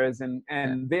answers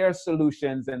and their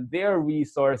solutions and their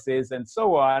resources and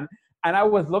so on. And I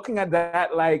was looking at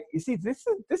that like, you see, this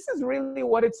is really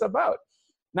what it's about.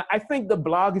 Now, I think the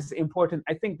blog is important.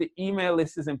 I think the email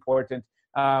list is important.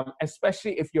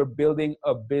 Especially if you're building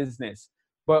a business.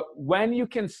 But when you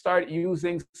can start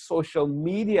using social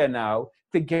media now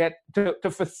to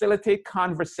facilitate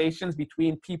conversations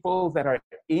between people that are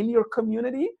in your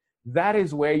community, that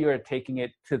is where you're taking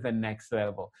it to the next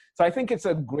level. So I think it's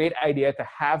a great idea to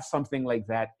have something like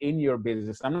that in your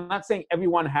business. I'm not saying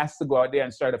everyone has to go out there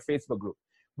and start a Facebook group,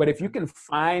 but if you can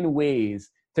find ways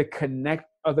to connect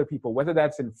other people, whether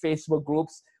that's in Facebook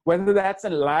groups, whether that's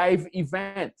in live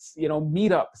events,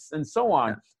 meetups and so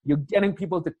on, you're getting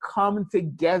people to come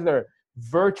together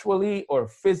virtually or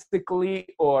physically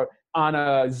or on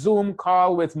a Zoom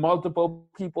call with multiple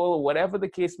people, whatever the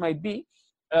case might be.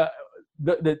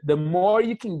 The more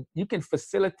you can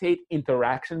facilitate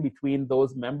interaction between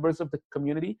those members of the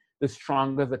community, the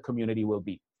stronger the community will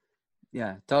be.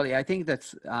 Yeah, totally. I think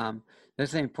that's an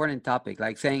important topic,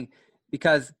 like saying,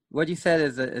 because what you said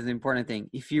is an important thing.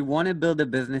 If you want to build a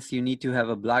business, you need to have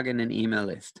a blog and an email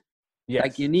list. Yes.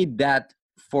 Like you need that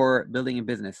for building a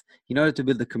business. In order to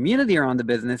build a community around the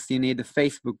business, you need a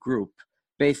Facebook group.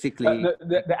 Basically,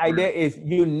 the idea is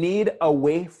you need a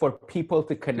way for people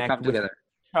to connect with each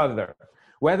other.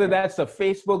 Whether that's a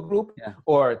Facebook group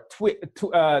or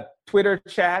Twitter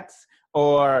chats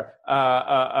or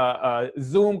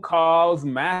Zoom calls,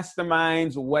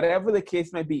 masterminds, whatever the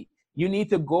case may be. You need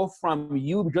to go from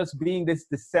you just being this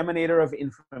disseminator of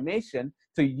information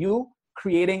to you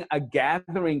creating a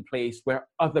gathering place where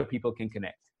other people can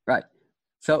connect. Right.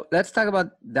 So let's talk about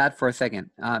that for a second.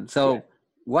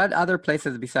 What other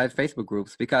places besides Facebook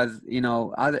groups? Because,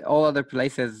 all other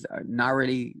places are not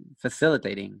really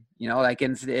facilitating, like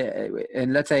in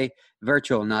let's say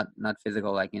virtual, not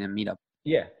physical, like in a meetup.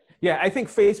 Yeah, I think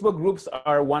Facebook groups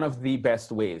are one of the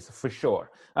best ways for sure.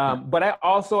 But I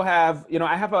also have,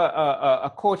 I have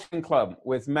a coaching club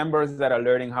with members that are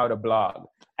learning how to blog.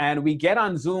 And we get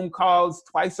on Zoom calls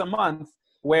twice a month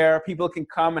where people can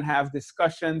come and have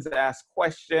discussions, ask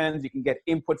questions. You can get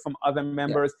input from other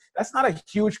members. That's not a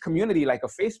huge community like a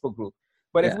Facebook group.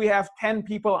 But if we have 10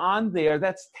 people on there,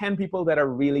 that's 10 people that are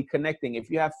really connecting. If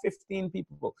you have 15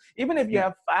 people, even if you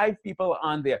have 5 people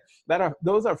on there,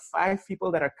 those are 5 people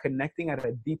that are connecting at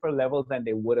a deeper level than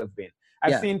they would have been.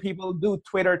 I've seen people do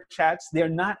Twitter chats. They're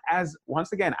not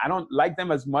once again, I don't like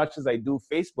them as much as I do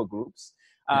Facebook groups.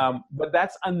 But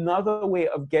that's another way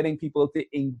of getting people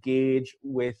to engage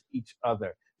with each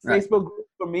other. Right. Facebook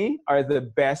groups for me are the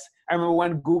best. I remember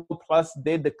when Google Plus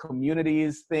did the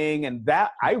communities thing, and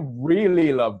that I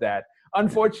really love that.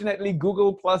 Unfortunately,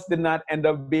 Google Plus did not end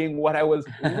up being what I was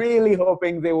really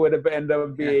hoping they would have ended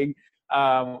up being.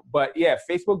 But yeah,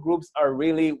 Facebook groups are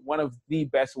really one of the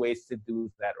best ways to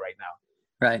do that right now.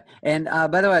 Right. And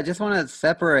by the way, I just want to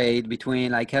separate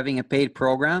between like having a paid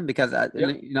program because,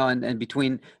 and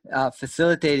between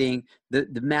facilitating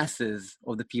the masses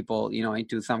of the people,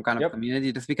 into some kind of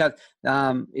community, just because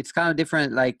it's kind of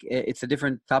different. Like it's a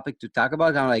different topic to talk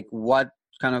about. Kind of like what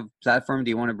kind of platform do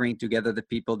you want to bring together the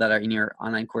people that are in your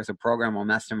online course or program or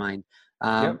mastermind?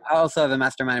 I also have a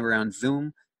mastermind around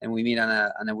Zoom. And we meet on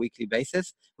a weekly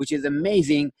basis, which is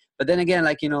amazing. But then again,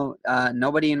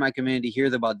 nobody in my community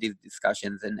hears about these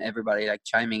discussions and everybody like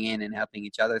chiming in and helping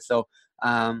each other. So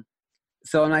I'm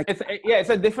like, it's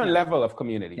a different level of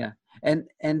community. Yeah.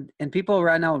 And people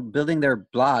right now building their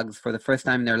blogs for the first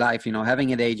time in their life,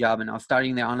 having a day job and now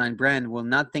starting their online brand will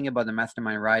not think about the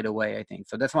mastermind right away, I think.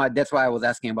 So that's why I was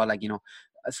asking about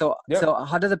so Yep.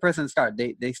 how does a person start?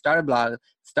 They start a blog,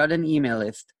 start an email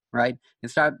list, right? And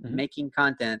start Mm-hmm. making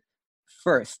content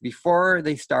first before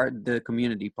they start the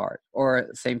community part, or at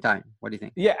the same time. What do you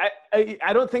think? Yeah,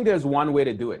 I don't think there's one way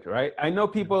to do it, right? I know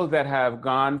people that have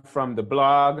gone from the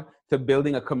blog to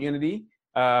building a community.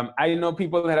 I know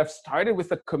people that have started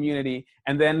with a community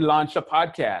and then launched a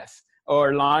podcast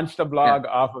or launched a blog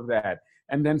off of that,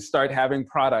 and then start having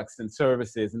products and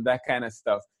services and that kind of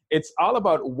stuff. It's all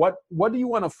about what do you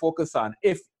want to focus on?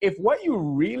 If what you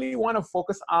really want to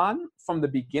focus on from the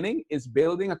beginning is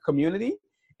building a community,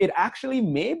 it actually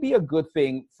may be a good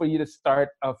thing for you to start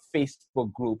a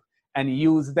Facebook group and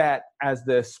use that as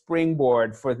the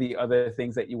springboard for the other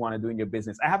things that you want to do in your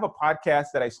business. I have a podcast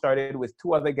that I started with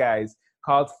 2 other guys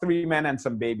called 3 Men and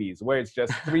Some Babies, where it's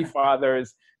just 3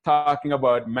 fathers talking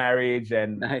about marriage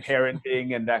and Nice.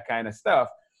 parenting and that kind of stuff.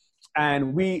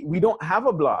 And we don't have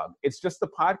a blog. It's just a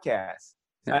podcast.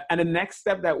 Yeah. And the next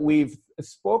step that we've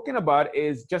spoken about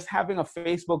is just having a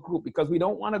Facebook group, because we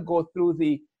don't want to go through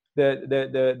the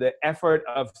effort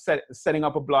of setting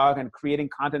up a blog and creating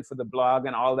content for the blog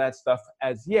and all that stuff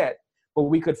as yet. But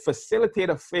we could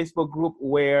facilitate a Facebook group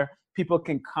where people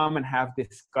can come and have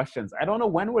discussions. I don't know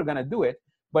when we're going to do it,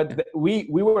 but we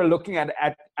were looking at,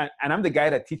 and I'm the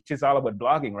guy that teaches all about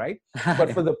blogging, right?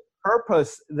 But for the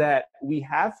purpose that we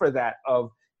have for that, of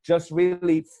just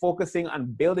really focusing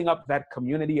on building up that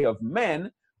community of men,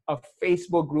 a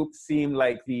Facebook group seemed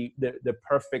like the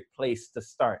perfect place to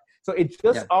start. So it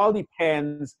just all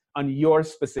depends on your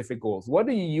specific goals. What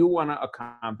do you want to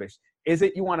accomplish? Is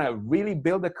it you want to really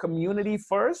build a community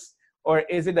first? Or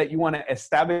is it that you want to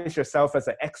establish yourself as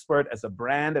an expert, as a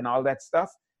brand and all that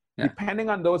stuff? Yeah. Depending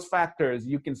on those factors,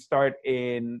 you can start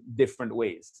in different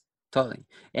ways. Totally.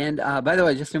 And by the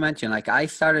way, just to mention, I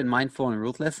started Mindful and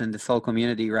Ruthless in this whole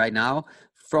community right now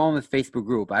from a Facebook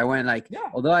group. I went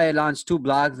although I launched 2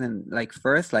 blogs and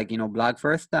first, blog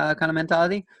first kind of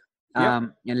mentality,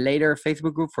 and later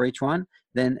Facebook group for each one.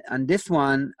 Then on this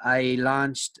one, I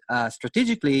launched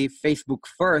strategically Facebook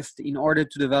first in order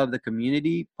to develop the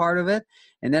community part of it.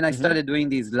 And then I started doing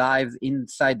these lives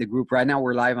inside the group. Right now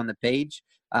we're live on the page.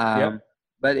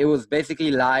 But it was basically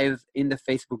live in the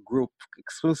Facebook group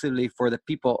exclusively for the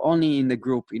people only in the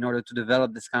group in order to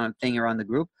develop this kind of thing around the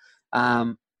group.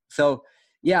 So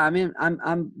yeah, I mean,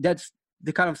 I'm that's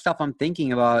the kind of stuff I'm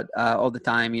thinking about all the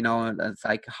time. It's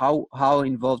like how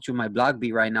involved should my blog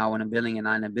be right now when I'm building an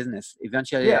online business?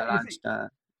 Eventually, I launched.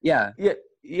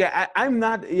 I'm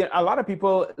not. A lot of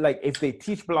people, if they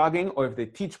teach blogging or if they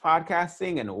teach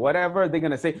podcasting and whatever, they're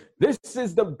gonna say this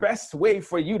is the best way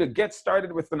for you to get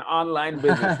started with an online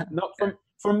business. No,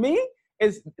 for me,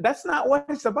 that's not what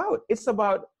it's about. It's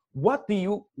about what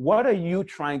are you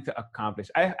trying to accomplish?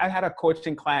 I had a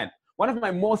coaching client. One of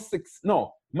my most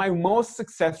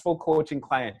successful coaching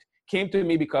client came to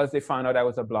me because they found out I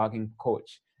was a blogging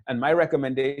coach, and my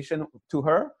recommendation to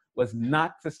her was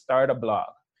not to start a blog.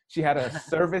 She had a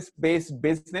service-based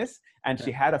business and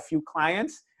she had a few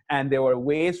clients, and there were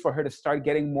ways for her to start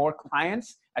getting more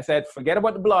clients. I said, forget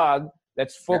about the blog.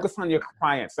 Let's focus on your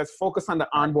clients. Let's focus on the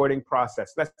onboarding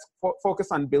process. Let's focus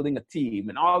on building a team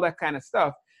and all that kind of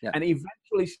stuff. Yeah. And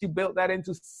eventually she built that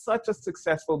into such a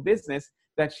successful business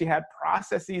that she had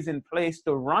processes in place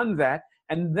to run that.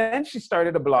 And then she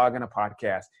started a blog and a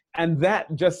podcast, and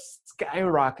that just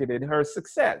skyrocketed her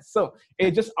success. So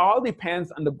it just all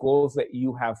depends on the goals that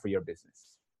you have for your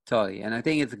business. Totally. And I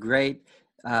think it's a great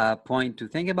point to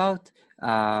think about.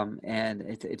 And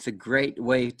it's a great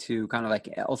way to kind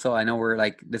of also, I know we're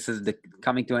this is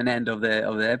coming to an end of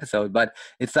the episode, but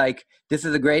it's this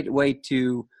is a great way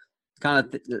to kind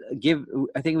of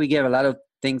I think we give a lot of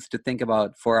things to think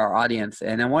about for our audience.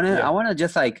 And I want to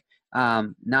just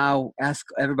now ask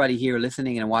everybody here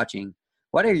listening and watching,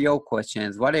 what are your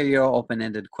questions? What are your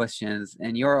open-ended questions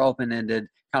and your open-ended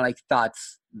kind of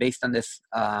thoughts based on this,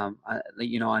 on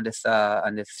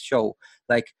this show?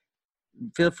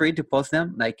 Feel free to post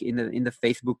them in the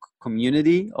Facebook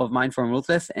community of Mindful and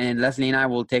Ruthless, and Leslie and I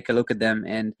will take a look at them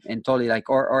and totally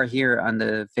or here on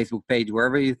the Facebook page,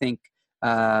 wherever you think,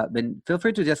 then feel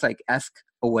free to just ask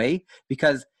away,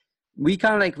 because we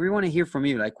kind of we want to hear from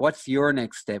you. What's your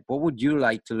next step? What would you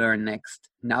like to learn next?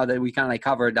 Now that we kind of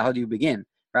covered how do you begin,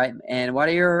 right? And what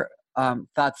are your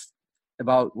thoughts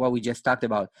about what we just talked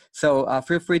about? So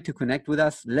feel free to connect with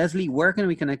us. Leslie, where can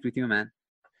we connect with you, man?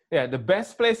 Yeah, the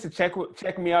best place to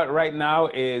check me out right now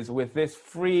is with this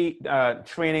free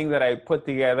training that I put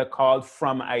together called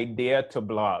From Idea to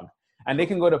Blog. And they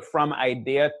can go to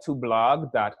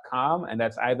fromidea2blog.com, and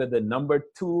that's either the number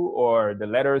 2 or the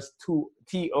letters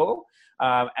 2TO.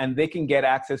 And they can get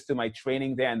access to my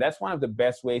training there. And that's one of the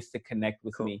best ways to connect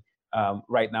with me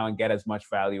right now and get as much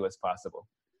value as possible.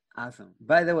 Awesome.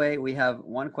 By the way, we have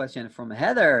one question from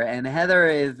Heather, and Heather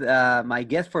is my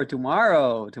guest for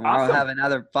tomorrow. Tomorrow Awesome. I'll have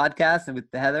another podcast with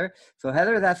Heather. So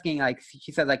Heather is asking, like,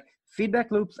 she said, like, feedback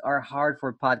loops are hard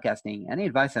for podcasting. Any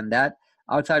advice on that?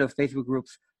 Outside of Facebook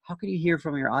groups, how can you hear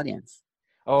from your audience?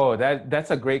 Oh,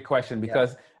 that's a great question,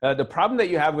 because the problem that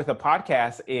you have with a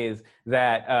podcast is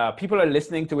that people are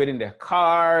listening to it in their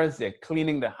cars, they're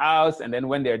cleaning the house, and then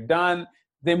when they're done,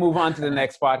 they move on to the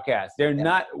next podcast. They're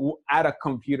not at a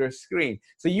computer screen.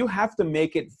 So you have to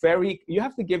make it you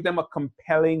have to give them a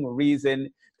compelling reason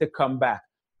to come back.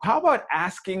 How about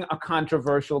asking a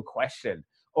controversial question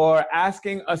or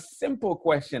asking a simple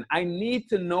question? I need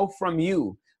to know from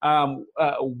you,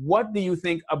 what do you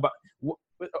think about,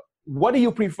 what do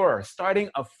you prefer, starting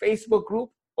a Facebook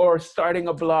group or starting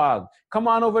a blog? Come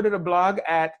on over to the blog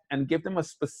and give them a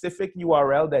specific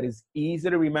URL that is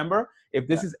easy to remember. If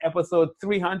this is episode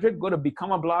 300, go to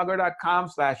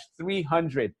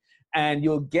becomeablogger.com/300, and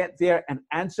you'll get there and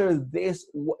answer this.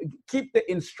 Keep the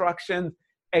instructions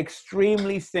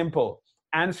extremely simple.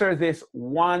 Answer this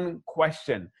one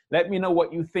question. Let me know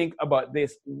what you think about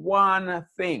this one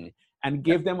thing, and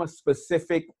give them a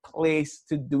specific place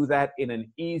to do that in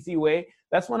an easy way.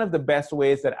 That's one of the best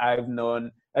ways that I've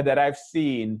known, that I've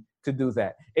seen to do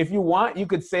that. If you want, you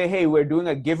could say, hey, we're doing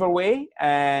a giveaway.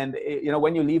 And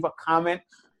when you leave a comment,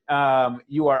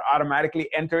 you are automatically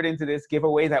entered into this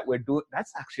giveaway that we're doing.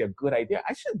 That's actually a good idea.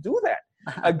 I should do that.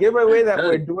 A giveaway that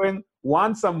we're doing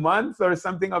once a month or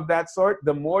something of that sort.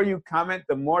 The more you comment,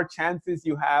 the more chances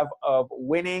you have of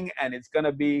winning. And it's going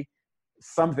to be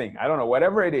something, I don't know,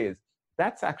 whatever it is.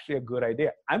 That's actually a good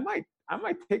idea. I might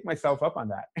take myself up on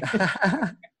that.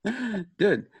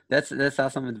 Dude, that's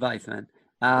awesome advice, man.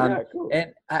 Yeah, cool.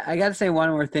 And I gotta say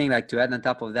one more thing, like, to add on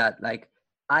top of that. Like,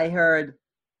 I heard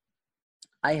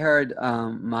my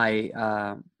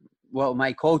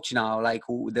coach now, like,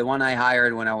 the one I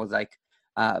hired when I was like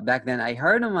back then, I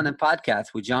heard him on a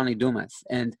podcast with Johnny Dumas,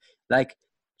 and like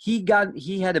he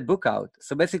had a book out.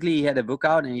 So basically, he had a book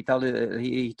out, and he told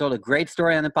a great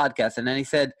story on the podcast, and then he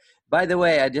said, by the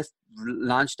way, I just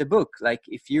launched a book. Like,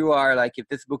 if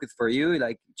this book is for you,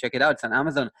 like, check it out. It's on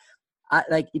Amazon.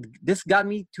 This got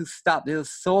me to stop. It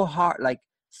was so hard, like,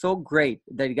 so great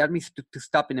that it got me to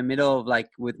stop in the middle of, like,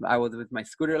 I was with my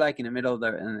scooter, like, in the middle of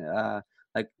the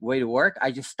way to work.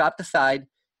 I just stopped aside.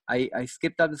 I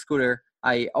skipped up the scooter.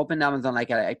 I opened Amazon,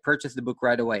 like, I purchased the book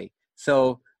right away.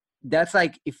 So that's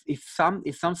like, if some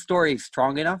story is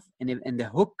strong enough, and the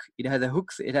hook, it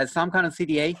has some kind of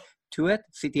CTA to it,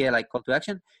 CTA, like call to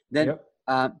action, then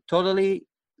totally,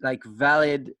 like,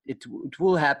 valid, it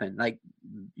will happen. Like,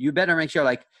 you better make sure,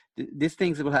 like, these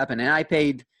things will happen. And I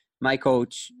paid my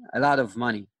coach a lot of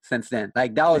money since then.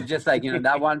 Like, that was just like,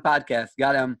 that one podcast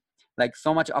got him, like,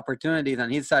 so much opportunities on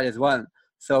his side as well.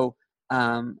 So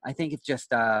I think it's just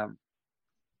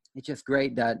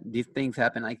great that these things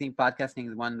happen. I think podcasting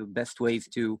is one of the best ways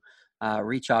to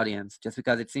reach audience, just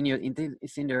because it's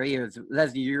in their ears.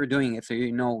 Leslie, you're doing it, so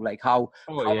like how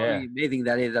amazing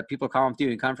that is, that people come up to you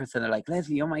in conference and they're like,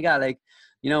 Leslie, oh my God, like,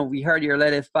 we heard your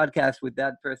latest podcast with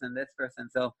that person, this person.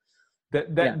 So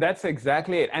that's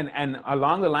exactly it. And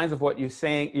along the lines of what you're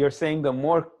saying, the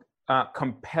more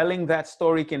compelling that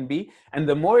story can be, and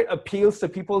the more it appeals to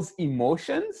people's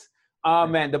emotions.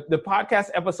 Man, the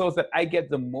podcast episodes that I get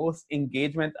the most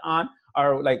engagement on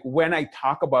are like when I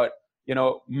talk about,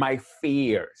 my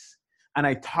fears, and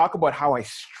I talk about how I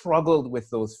struggled with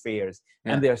those fears.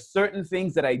 Yeah. And there are certain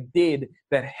things that I did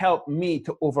that helped me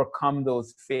to overcome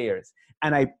those fears.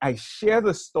 And I share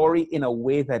the story in a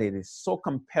way that it is so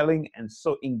compelling and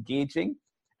so engaging.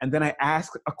 And then I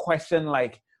ask a question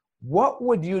like, what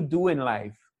would you do in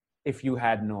life if you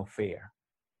had no fear?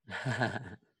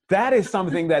 That is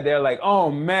something that they're like, oh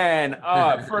man,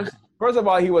 first of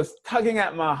all, he was tugging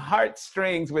at my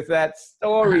heartstrings with that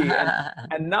story.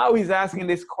 And now he's asking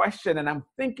this question, and I'm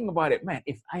thinking about it. Man,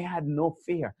 if I had no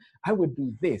fear, I would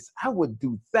do this, I would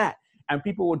do that. And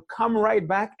people would come right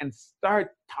back and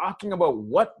start talking about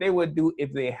what they would do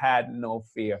if they had no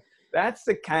fear. That's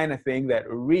the kind of thing that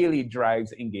really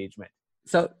drives engagement.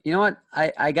 So, you know what?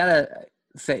 I gotta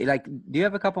say, like, do you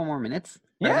have a couple more minutes?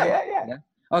 Yeah.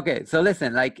 Okay, so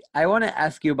listen, like, I want to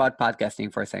ask you about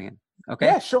podcasting for a second. Okay.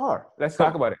 Yeah, sure. Let's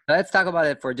talk about it. Let's talk about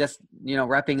it for just,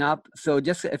 wrapping up. So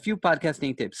just a few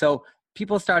podcasting tips. So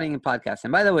people starting a podcast.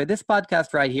 And by the way, this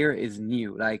podcast right here is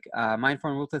new. Like,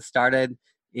 Mindful and Ruthless started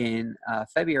in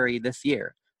February this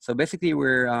year. So basically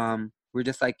we're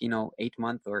just like, 8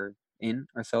 months or in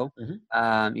or so.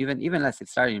 Even less. It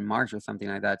started in March or something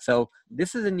like that. So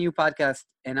this is a new podcast,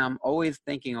 and I'm always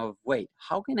thinking of, wait,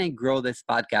 how can I grow this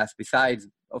podcast besides,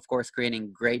 of course,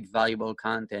 creating great, valuable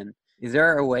content? Is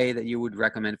there a way that you would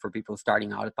recommend for people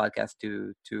starting out a podcast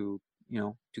to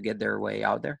get their way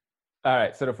out there? All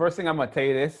right. So the first thing I'm going to tell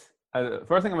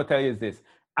you is this.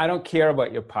 I don't care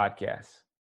about your podcast.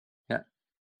 Yeah.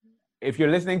 If you're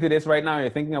listening to this right now and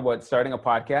you're thinking about starting a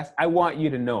podcast, I want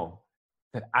you to know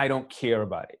that I don't care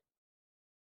about it.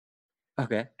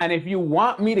 Okay. And if you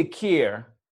want me to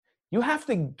care, you have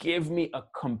to give me a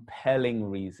compelling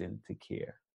reason to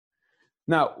care.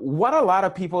 Now, what a lot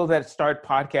of people that start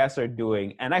podcasts are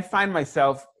doing, and I've found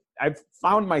myself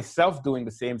doing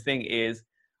the same thing, is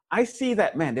I see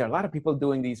that, man, there are a lot of people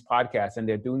doing these podcasts and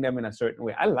they're doing them in a certain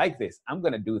way. I like this. I'm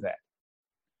going to do that.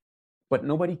 But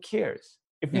nobody cares.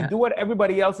 If you do what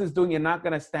everybody else is doing, you're not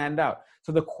going to stand out.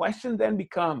 So the question then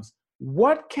becomes,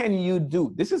 what can you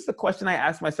do? This is the question I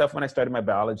asked myself when I started my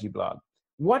biology blog.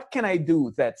 What can I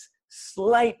do that's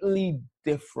slightly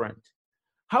different?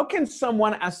 How can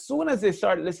someone, as soon as they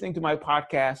start listening to my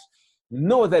podcast,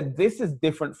 know that this is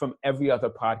different from every other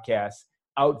podcast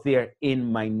out there in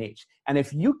my niche? And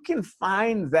if you can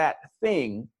find that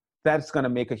thing, that's going to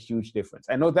make a huge difference.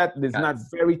 I know that is not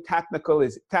very tactical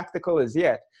as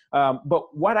yet,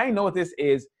 but what I notice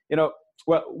is,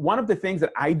 one of the things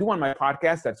that I do on my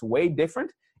podcast that's way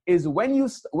different is when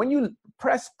you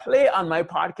press play on my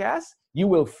podcast, you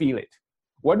will feel it.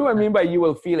 What do I mean by you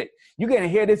will feel it? You're going to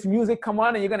hear this music come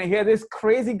on, and you're going to hear this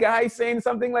crazy guy saying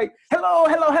something like, hello,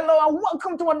 and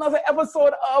welcome to another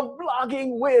episode of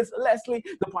Blogging with Leslie,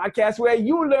 the podcast where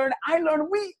you learn, I learn,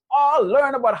 we all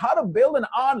learn about how to build an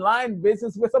online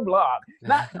business with a blog.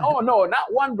 Not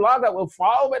one blog that will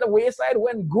fall by the wayside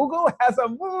when Google has a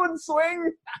mood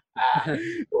swing.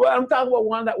 Well, I'm talking about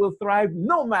one that will thrive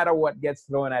no matter what gets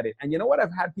thrown at it. And you know what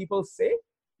I've had people say?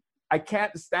 I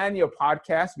can't stand your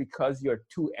podcast because you're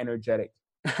too energetic.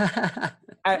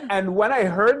 and when I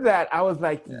heard that, I was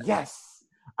like, yes,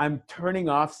 I'm turning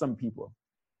off some people.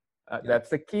 That's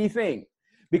the key thing.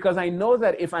 Because I know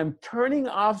that if I'm turning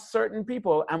off certain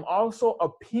people, I'm also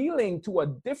appealing to a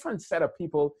different set of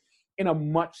people in a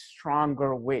much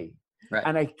stronger way. Right.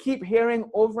 And I keep hearing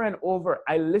over and over,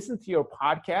 I listen to your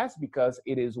podcast because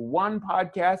it is one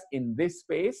podcast in this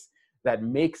space that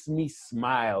makes me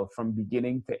smile from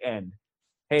beginning to end.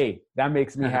 Hey, that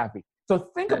makes me happy. So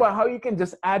think about how you can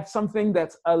just add something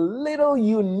that's a little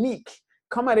unique,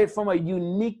 come at it from a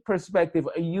unique perspective,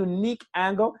 a unique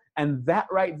angle, and that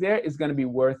right there is going to be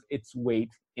worth its weight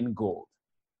in gold.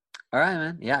 All right,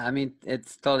 man. Yeah, I mean,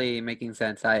 it's totally making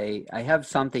sense. I have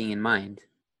something in mind,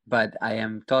 but I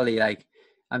am totally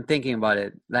I'm thinking about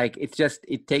it.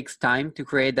 It takes time to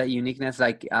create that uniqueness,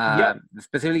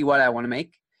 specifically what I want to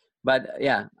make. But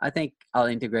yeah, I think I'll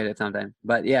integrate it sometime.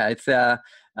 But yeah, it's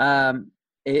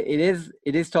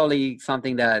it is totally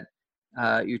something that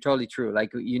you're totally true. Like,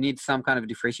 you need some kind of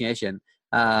differentiation.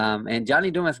 And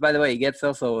Johnny Dumas, by the way, he gets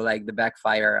also the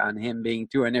backfire on him being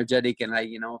too energetic and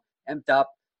amped up.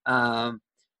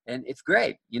 And it's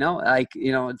great,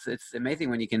 it's amazing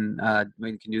when you can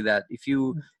do that. If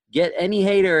you get any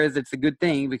haters, it's a good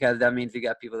thing, because that means you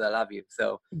got people that love you.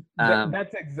 So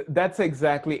that's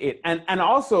exactly it. And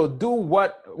also do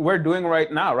what we're doing right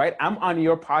now, right? I'm on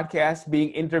your podcast being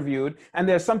interviewed, and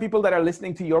there's some people that are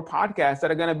listening to your podcast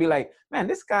that are going to be like, man,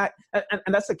 this guy, and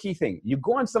that's the key thing. You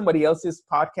go on somebody else's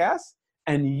podcast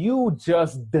and you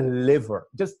just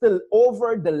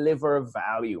over deliver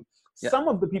value. Yeah. Some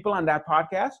of the people on that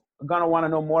podcast are going to want to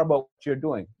know more about what you're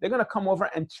doing. They're going to come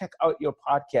over and check out your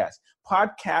podcast.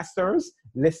 Podcasters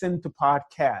listen to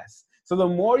podcasts. So the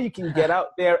more you can get out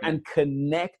there and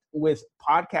connect with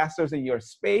podcasters in your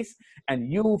space,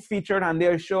 and you featured on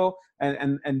their show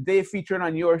and they featured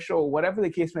on your show, whatever the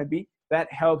case may be,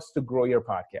 that helps to grow your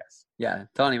podcast. Yeah,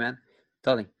 totally, man.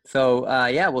 Totally. So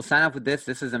we'll sign up with this.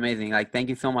 This is amazing. Thank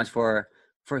you so much for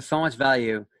so much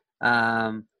value.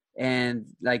 And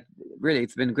really,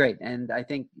 it's been great. And I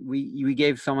think we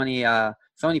gave so many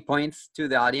points to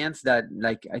the audience that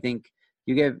I think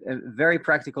you gave very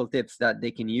practical tips that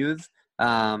they can use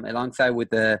alongside with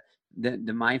the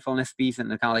mindfulness piece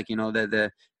and the kind of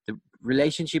the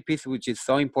relationship piece, which is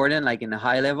so important, in the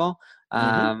high level.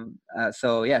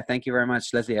 So yeah, thank you very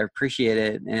much, Leslie. I appreciate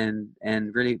it,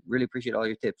 and really, really appreciate all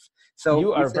your tips. So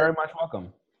you are very much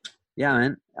welcome. Yeah,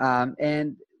 man.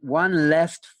 And one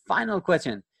last final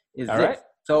question is all this. Right.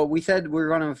 So we said we're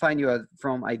going to find you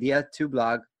from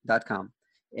idea2blog.com.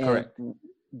 And correct.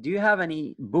 do you have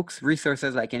any books,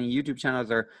 resources, like any YouTube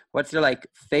channels, or what's your like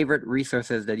favorite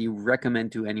resources that you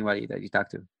recommend to anybody that you talk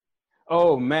to?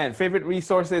 Oh man, favorite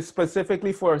resources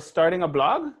specifically for starting a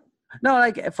blog? No,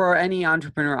 like for any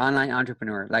entrepreneur, online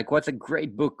entrepreneur, like what's a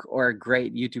great book or a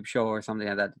great YouTube show or something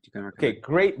like that you can recommend? Okay,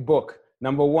 great book.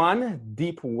 Number one,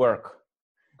 Deep Work.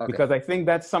 Okay. Because I think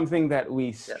that's something that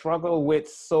we struggle with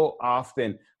so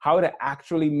often, how to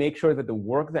actually make sure that the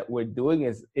work that we're doing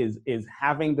is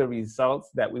having the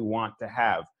results that we want to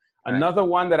have. Right. Another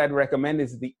one that I'd recommend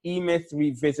is the E-Myth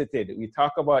Revisited. We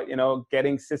talk about,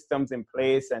 getting systems in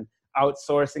place and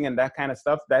outsourcing and that kind of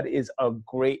stuff. That is a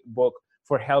great book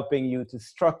for helping you to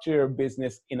structure your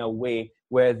business in a way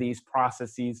where these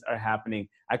processes are happening.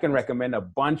 I can recommend a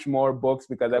bunch more books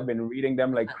because I've been reading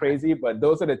them like crazy, but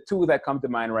those are the two that come to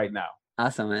mind right now.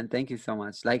 Awesome, man. Thank you so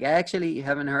much. Like, I actually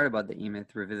haven't heard about the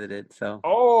E-Myth Revisited, so.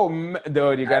 Oh,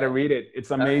 dude, you got to read it.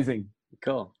 It's amazing.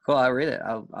 Cool. I'll read it.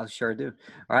 I'll sure do.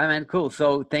 All right, man. Cool.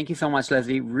 So thank you so much,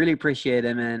 Leslie. Really appreciate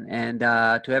it, man. And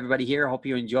to everybody here, hope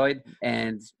you enjoyed.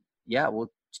 And yeah,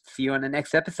 we'll see you on the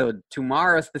next episode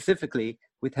tomorrow, specifically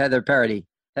with Heather Parody.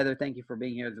 Heather, thank you for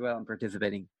being here as well and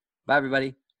participating. Bye,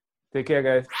 everybody. Take care,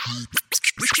 guys.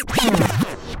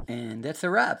 And that's a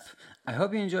wrap. I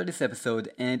hope you enjoyed this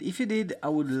episode. And if you did, I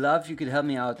would love if you could help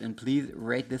me out and please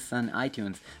rate this on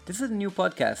iTunes. This is a new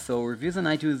podcast, so reviews on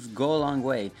iTunes go a long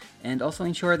way. And also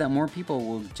ensure that more people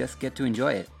will just get to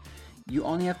enjoy it. You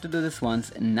only have to do this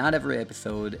once, not every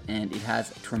episode, and it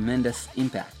has tremendous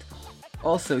impact.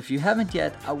 Also, if you haven't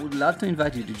yet, I would love to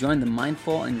invite you to join the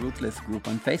Mindful and Ruthless group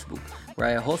on Facebook, where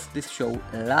I host this show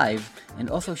live and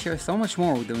also share so much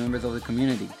more with the members of the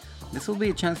community. This will be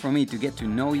a chance for me to get to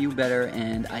know you better,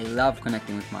 and I love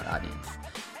connecting with my audience.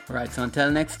 Alright, so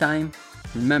until next time,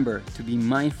 remember to be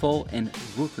mindful and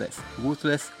ruthless.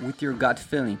 Ruthless with your gut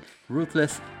feeling.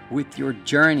 Ruthless with your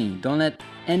journey. Don't let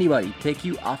anybody take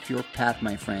you off your path,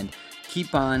 my friend.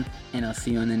 Keep on, and I'll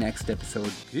see you in the next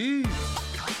episode. Peace!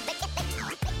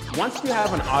 Once you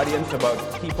have an audience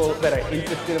about people that are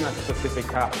interested in a specific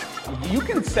topic, you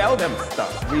can sell them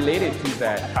stuff related to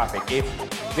that topic.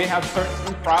 If they have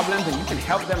certain problems and you can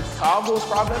help them solve those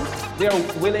problems,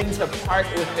 they're willing to part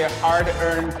with their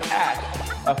hard-earned cash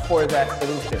for that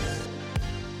solution.